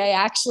crazy I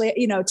actually,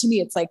 to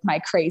me, it's like my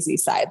crazy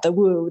side, the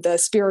woo, the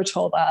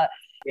spiritual,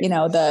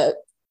 the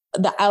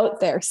out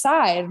there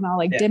side. And I'll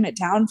like dim it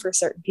down for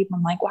certain people.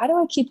 I'm like, why do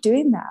I keep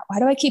doing that? Why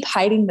do I keep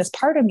hiding this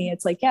part of me?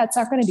 It's like, yeah, it's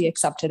not going to be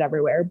accepted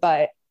everywhere,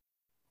 but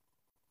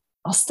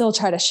I'll still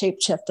try to shape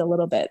shift a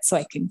little bit so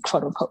I can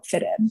quote unquote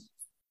fit in.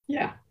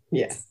 Yeah.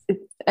 Yeah.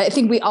 I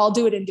think we all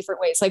do it in different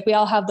ways. Like we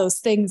all have those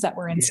things that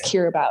we're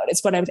insecure about.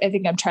 It's what I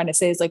think I'm trying to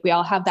say is like, we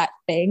all have that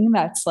thing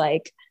that's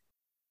like,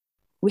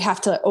 we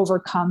have to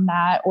overcome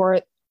that,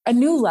 or a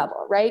new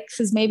level, right?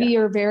 Because maybe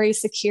you're very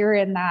secure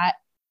in that,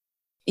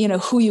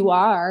 who you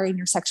are in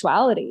your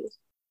sexuality.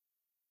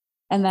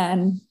 And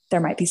then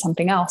there might be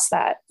something else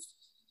that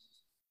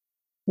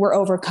we're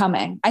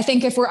overcoming. I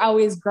think if we're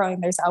always growing,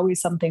 there's always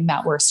something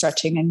that we're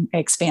stretching and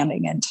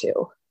expanding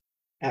into.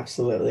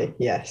 Absolutely.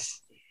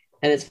 Yes.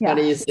 And it's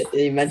funny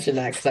you mentioned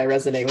that, because I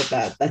resonate with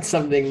that. That's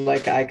something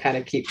like I kind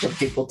of keep from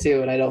people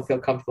too, and I don't feel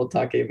comfortable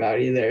talking about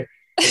either.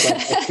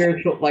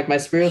 Like my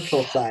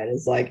spiritual side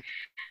is like,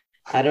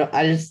 I don't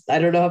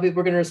know how people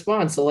are going to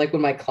respond. So like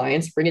when my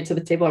clients bring it to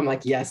the table, I'm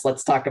like, yes,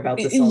 let's talk about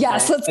this.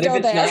 Yes, let's go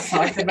there. If it's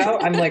not talked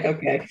about, I'm like,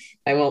 okay,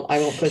 I won't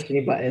push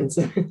any buttons.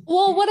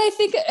 Well, what I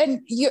think,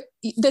 and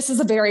this is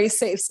a very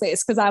safe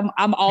space because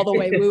I'm all the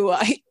way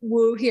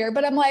woo here,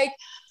 but I'm like,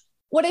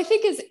 what I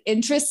think is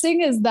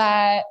interesting is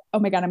that, oh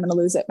my God, I'm going to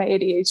lose it. My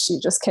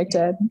ADHD just kicked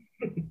in.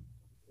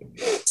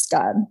 It's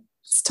gone.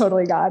 It's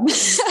totally gone.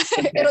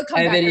 It'll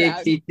come back. I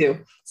have ADHD too,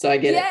 so I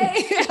get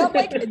it. I'm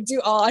like,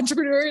 do all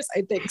entrepreneurs?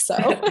 I think so.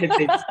 I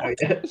think so,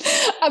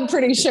 yeah. I'm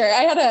pretty sure.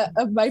 I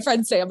had my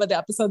friend Sam on the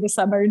episode this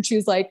summer, and she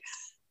was like,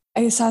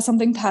 I saw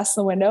something pass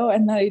the window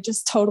and then I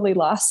just totally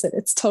lost it.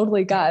 It's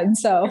totally gone.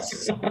 So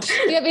if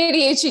you have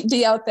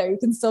ADHD out there, you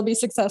can still be a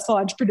successful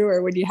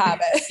entrepreneur when you have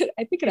it.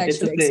 I think it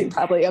actually makes you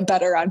probably a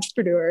better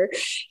entrepreneur.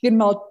 You can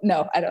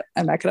no,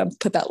 I'm not going to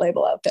put that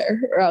label out there.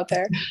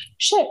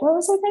 Shit. What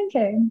was I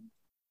thinking?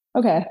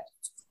 Okay.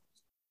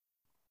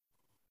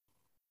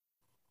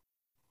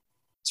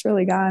 It's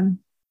really gone.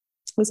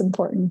 It was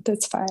important.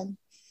 It's fine.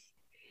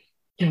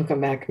 It'll come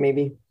back.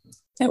 Maybe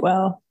it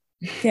will.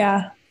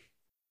 Yeah.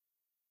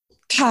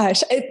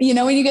 Gosh,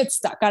 when you get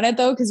stuck on it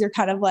though, because you're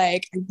kind of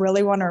like, I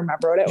really want to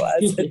remember what it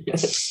was.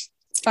 It's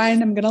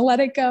fine. I'm going to let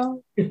it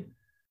go.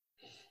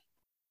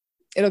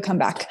 It'll come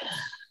back.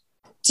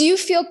 Do you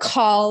feel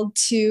called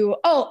to,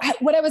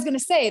 what I was going to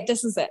say,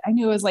 this is it. I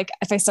knew it was like,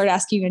 if I start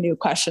asking you a new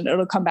question,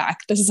 it'll come back.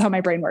 This is how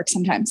my brain works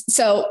sometimes.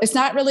 So it's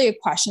not really a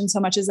question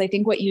so much as I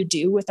think what you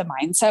do with the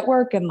mindset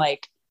work and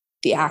like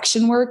the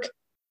action work.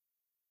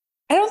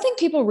 I don't think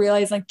people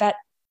realize like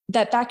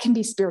that can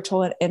be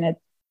spiritual in it.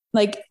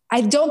 Like,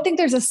 I don't think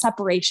there's a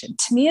separation.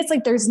 To me, it's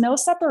like, there's no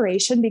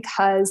separation,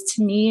 because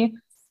to me,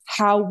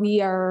 how we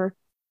are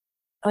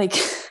like,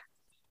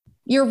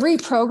 you're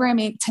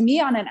reprogramming, to me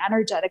on an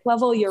energetic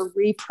level, you're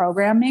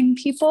reprogramming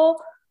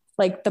people,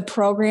 like the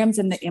programs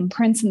and the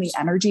imprints and the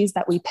energies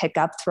that we pick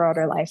up throughout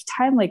our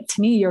lifetime. Like to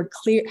me, you're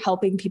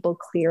helping people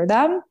clear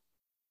them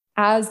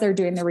as they're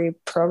doing the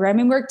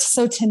reprogramming work.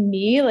 So to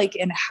me, like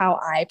in how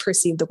I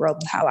perceive the world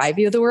and how I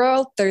view the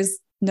world, there's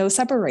no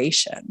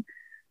separation.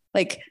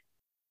 Like,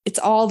 it's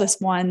all this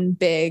one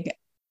big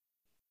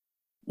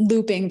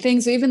looping thing.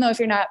 So even though if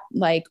you're not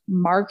like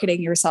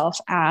marketing yourself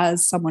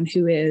as someone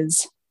who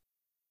is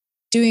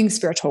doing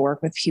spiritual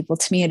work with people,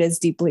 to me, it is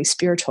deeply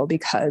spiritual,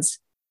 because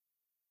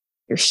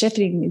you're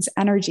shifting these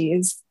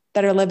energies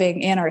that are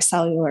living in our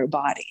cellular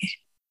body.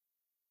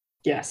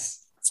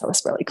 Yes. So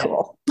it's really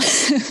cool.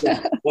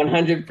 Yeah,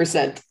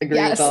 100% agree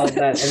with all of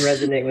that and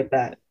resonate with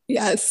that.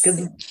 Yes.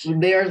 Because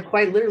they are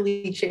quite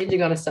literally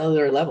changing on a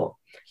cellular level.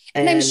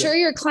 And I'm sure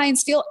your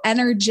clients feel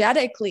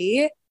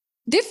energetically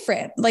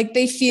different. Like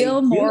they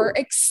feel more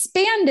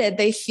expanded.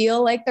 They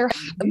feel like they're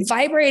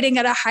vibrating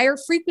at a higher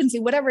frequency,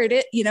 whatever it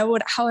is,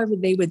 however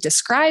they would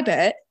describe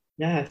it.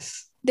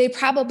 Yes. They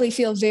probably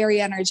feel very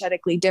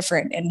energetically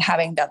different in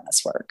having done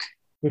this work.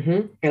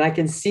 Mm-hmm. And I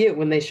can see it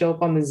when they show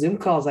up on the Zoom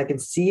calls. I can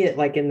see it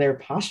like in their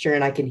posture,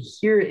 and I can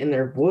hear it in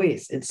their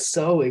voice. It's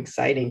so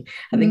exciting.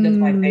 I think that's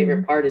my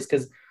favorite part, is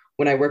because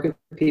when I work with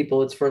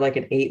people, it's for like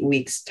an 8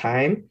 weeks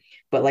time.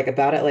 But like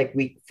about at like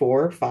week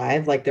 4 or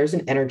 5, like there's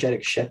an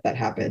energetic shift that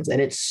happens,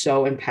 and it's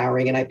so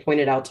empowering. And I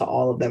pointed out to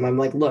all of them, I'm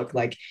like, look,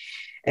 like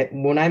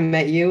when I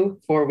met you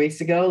 4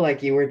 weeks ago,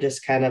 like you were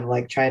just kind of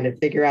like trying to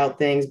figure out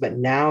things, but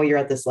now you're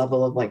at this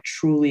level of like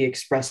truly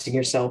expressing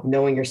yourself,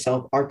 knowing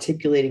yourself,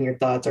 articulating your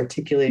thoughts,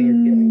 articulating your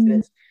feelings. And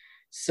it's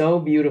so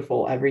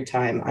beautiful every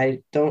time. I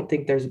don't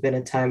think there's been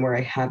a time where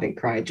I haven't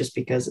cried just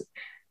because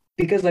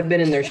I've been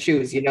in their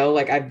shoes,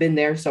 like I've been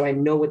there, so I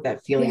know what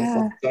that feeling is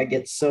like. So I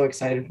get so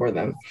excited for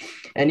them.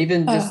 And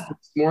even just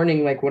this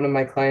morning, like one of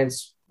my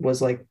clients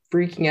was like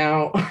freaking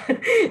out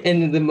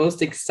in the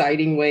most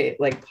exciting way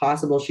like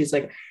possible. She's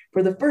like,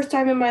 for the first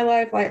time in my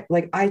life,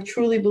 I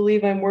truly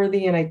believe I'm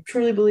worthy, and I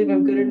truly believe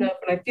I'm good enough,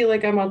 and I feel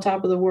like I'm on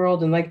top of the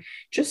world. And like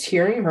just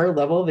hearing her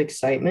level of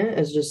excitement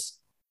is just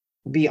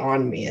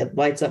beyond me. It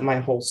lights up my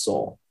whole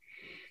soul.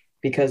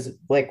 Because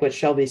like what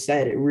Shelby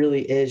said, it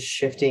really is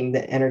shifting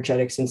the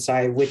energetics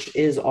inside, which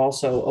is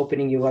also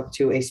opening you up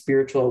to a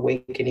spiritual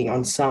awakening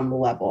on some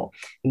level.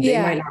 They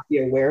might not be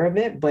aware of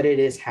it, but it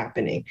is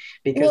happening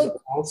because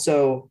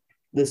also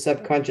the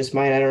subconscious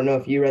mind, I don't know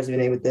if you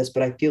resonate with this,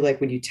 but I feel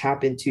like when you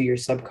tap into your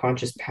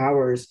subconscious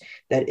powers,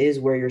 that is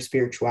where your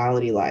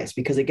spirituality lies.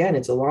 Because again,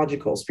 it's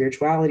illogical.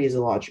 Spirituality is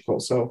illogical.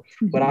 So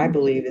what I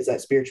believe is that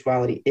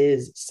spirituality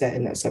is set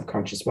in that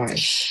subconscious mind.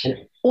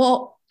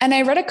 And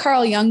I read a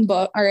Carl Jung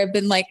book, or I've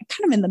been like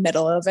kind of in the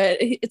middle of it.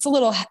 It's a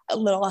little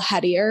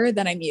headier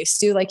than I'm used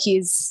to. Like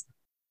he's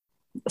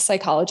a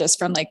psychologist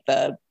from like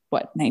the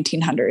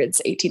 1900s,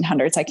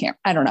 1800s.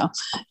 I don't know,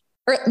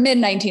 or mid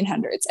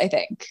 1900s, I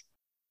think.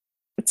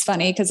 It's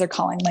funny because they're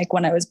calling like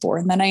when I was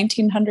born the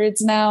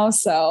 1900s now.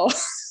 So,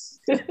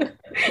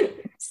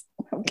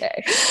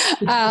 okay.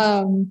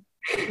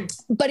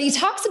 But he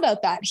talks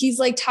about that. He's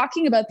like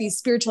talking about these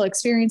spiritual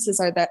experiences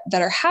that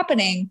are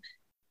happening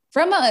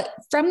from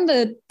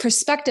the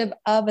perspective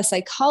of a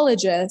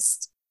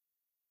psychologist,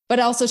 but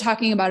also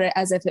talking about it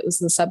as if it was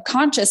the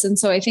subconscious. And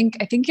so I think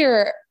I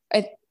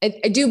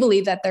do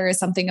believe that there is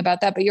something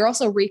about that, but you're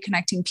also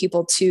reconnecting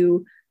people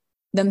to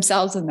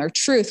themselves and their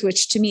truth,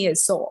 which to me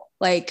is soul.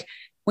 Like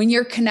when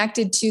you're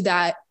connected to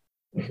that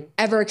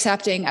ever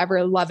accepting,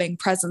 ever loving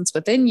presence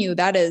within you,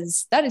 that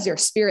is your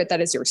spirit. That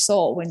is your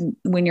soul.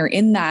 When you're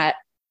in that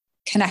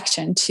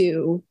connection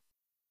to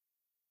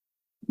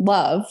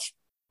love,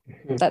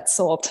 that's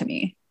soul to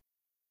me.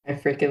 I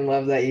freaking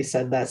love that you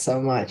said that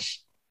so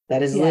much.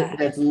 That is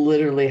that's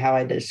literally how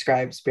I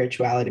describe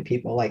spirituality to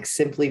people. Like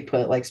simply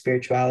put, like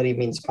spirituality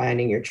means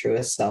finding your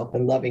truest self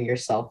and loving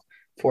yourself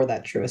for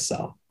that truest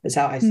self. Is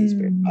how I see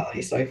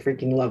spirituality. So I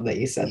freaking love that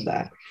you said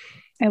that.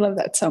 I love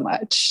that so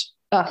much.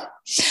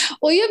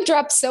 Well, you have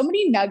dropped so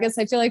many nuggets.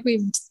 I feel like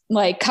we've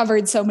like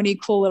covered so many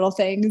cool little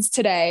things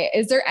today.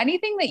 Is there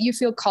anything that you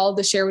feel called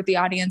to share with the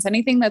audience?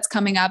 Anything that's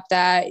coming up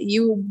that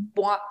you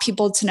want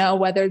people to know,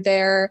 whether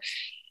they're,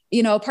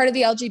 part of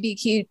the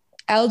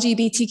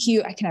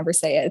LGBTQ, I can never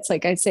say it. It's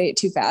like I say it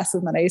too fast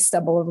and then I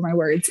stumble over my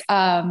words.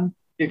 I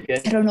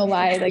don't know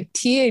why, like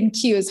T and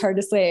Q is hard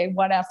to say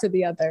one after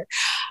the other.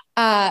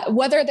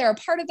 Whether they're a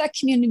part of that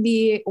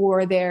community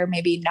or they're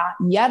maybe not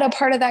yet a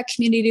part of that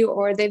community,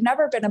 or they've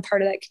never been a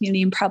part of that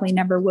community and probably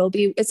never will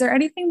be. Is there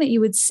anything that you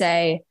would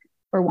say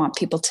or want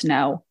people to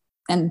know?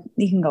 And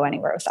you can go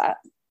anywhere with that.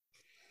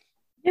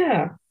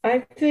 Yeah, I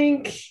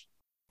think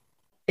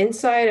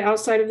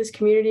outside of this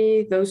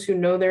community, those who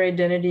know their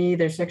identity,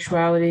 their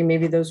sexuality,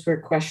 maybe those who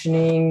are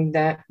questioning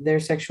that their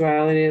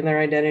sexuality and their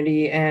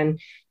identity, and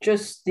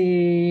just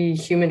the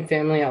human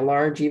family at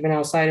large, even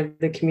outside of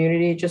the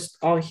community, just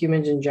all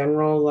humans in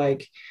general.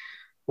 Like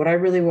what I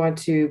really want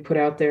to put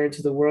out there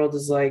into the world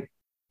is like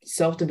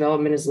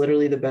self-development is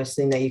literally the best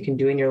thing that you can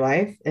do in your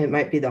life. And it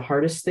might be the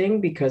hardest thing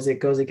because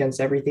it goes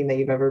against everything that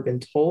you've ever been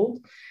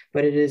told,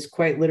 but it is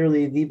quite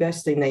literally the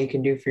best thing that you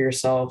can do for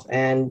yourself.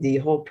 And the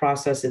whole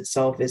process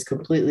itself is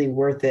completely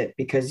worth it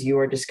because you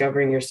are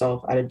discovering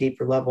yourself at a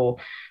deeper level.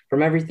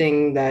 From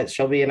everything that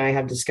Shelby and I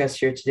have discussed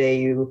here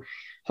today, you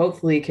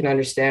hopefully can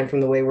understand from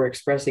the way we're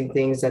expressing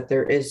things that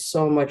there is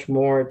so much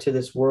more to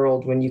this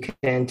world when you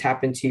can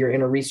tap into your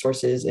inner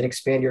resources and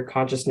expand your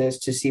consciousness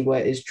to see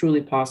what is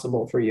truly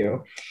possible for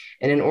you.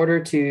 And in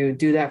order to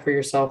do that for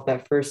yourself,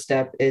 that first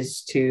step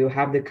is to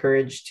have the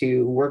courage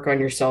to work on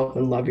yourself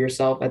and love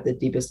yourself at the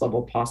deepest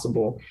level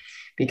possible.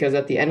 Because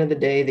at the end of the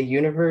day, the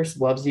universe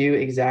loves you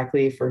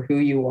exactly for who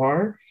you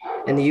are.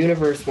 And the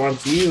universe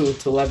wants you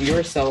to love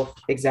yourself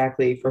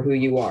exactly for who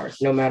you are,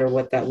 no matter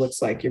what that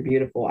looks like. You're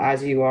beautiful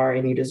as you are,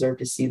 and you deserve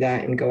to see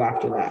that and go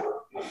after that.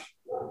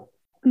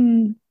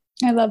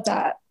 I love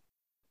that.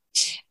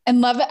 And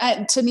love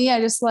it. To me,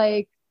 I just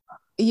like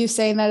you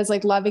saying that is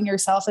like loving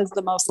yourself is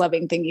the most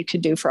loving thing you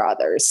can do for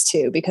others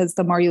too, because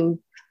the more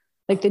you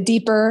like, the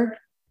deeper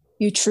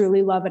you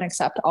truly love and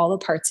accept all the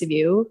parts of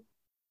you,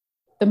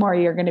 the more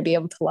you're going to be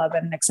able to love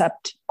and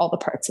accept all the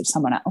parts of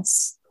someone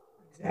else.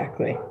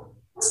 Exactly.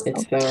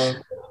 It's so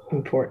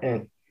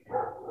important.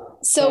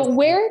 So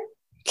where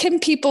can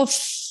people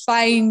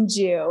find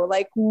you?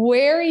 Like,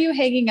 where are you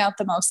hanging out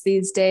the most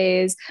these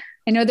days?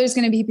 I know there's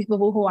going to be people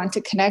who want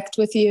to connect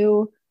with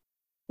you.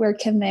 Where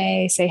can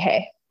they say,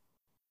 hey?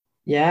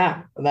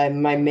 Yeah, my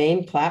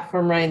main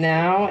platform right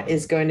now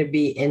is going to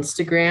be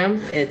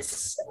Instagram.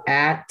 It's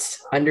at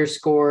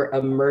underscore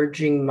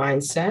emerging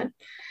mindset.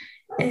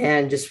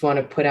 And just want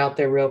to put out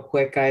there real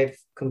quick, I've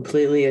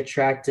completely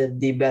attracted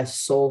the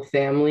best soul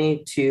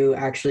family to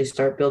actually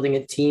start building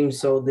a team.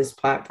 So this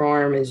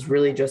platform is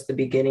really just the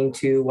beginning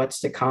to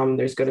what's to come.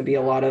 There's going to be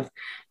a lot of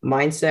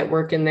mindset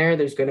work in there.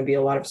 There's going to be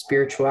a lot of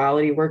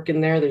spirituality work in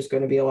there. There's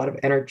going to be a lot of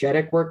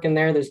energetic work in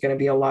there. There's going to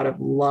be a lot of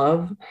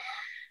love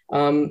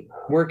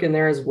work in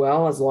there as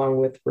well, as along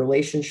with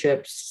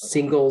relationships,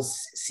 singles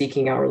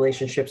seeking out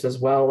relationships as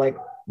well. Like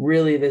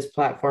really this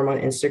platform on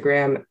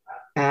Instagram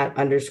at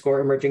underscore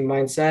emerging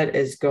mindset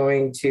is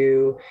going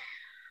to,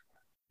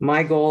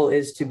 my goal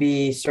is to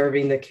be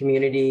serving the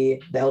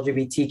community, the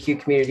LGBTQ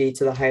community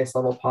to the highest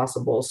level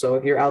possible. So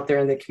if you're out there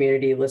in the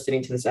community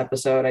listening to this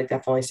episode, I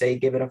definitely say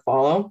give it a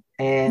follow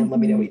and let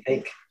me know what you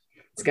think.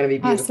 It's going to be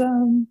beautiful.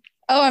 Awesome.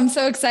 Oh, I'm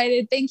so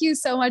excited. Thank you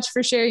so much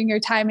for sharing your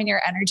time and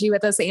your energy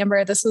with us,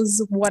 Amber. This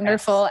was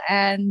wonderful. Yes.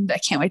 And I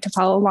can't wait to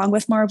follow along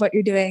with more of what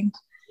you're doing.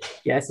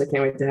 Yes, I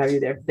can't wait to have you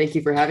there. Thank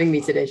you for having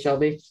me today,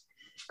 Shelby.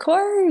 Of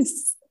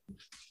course.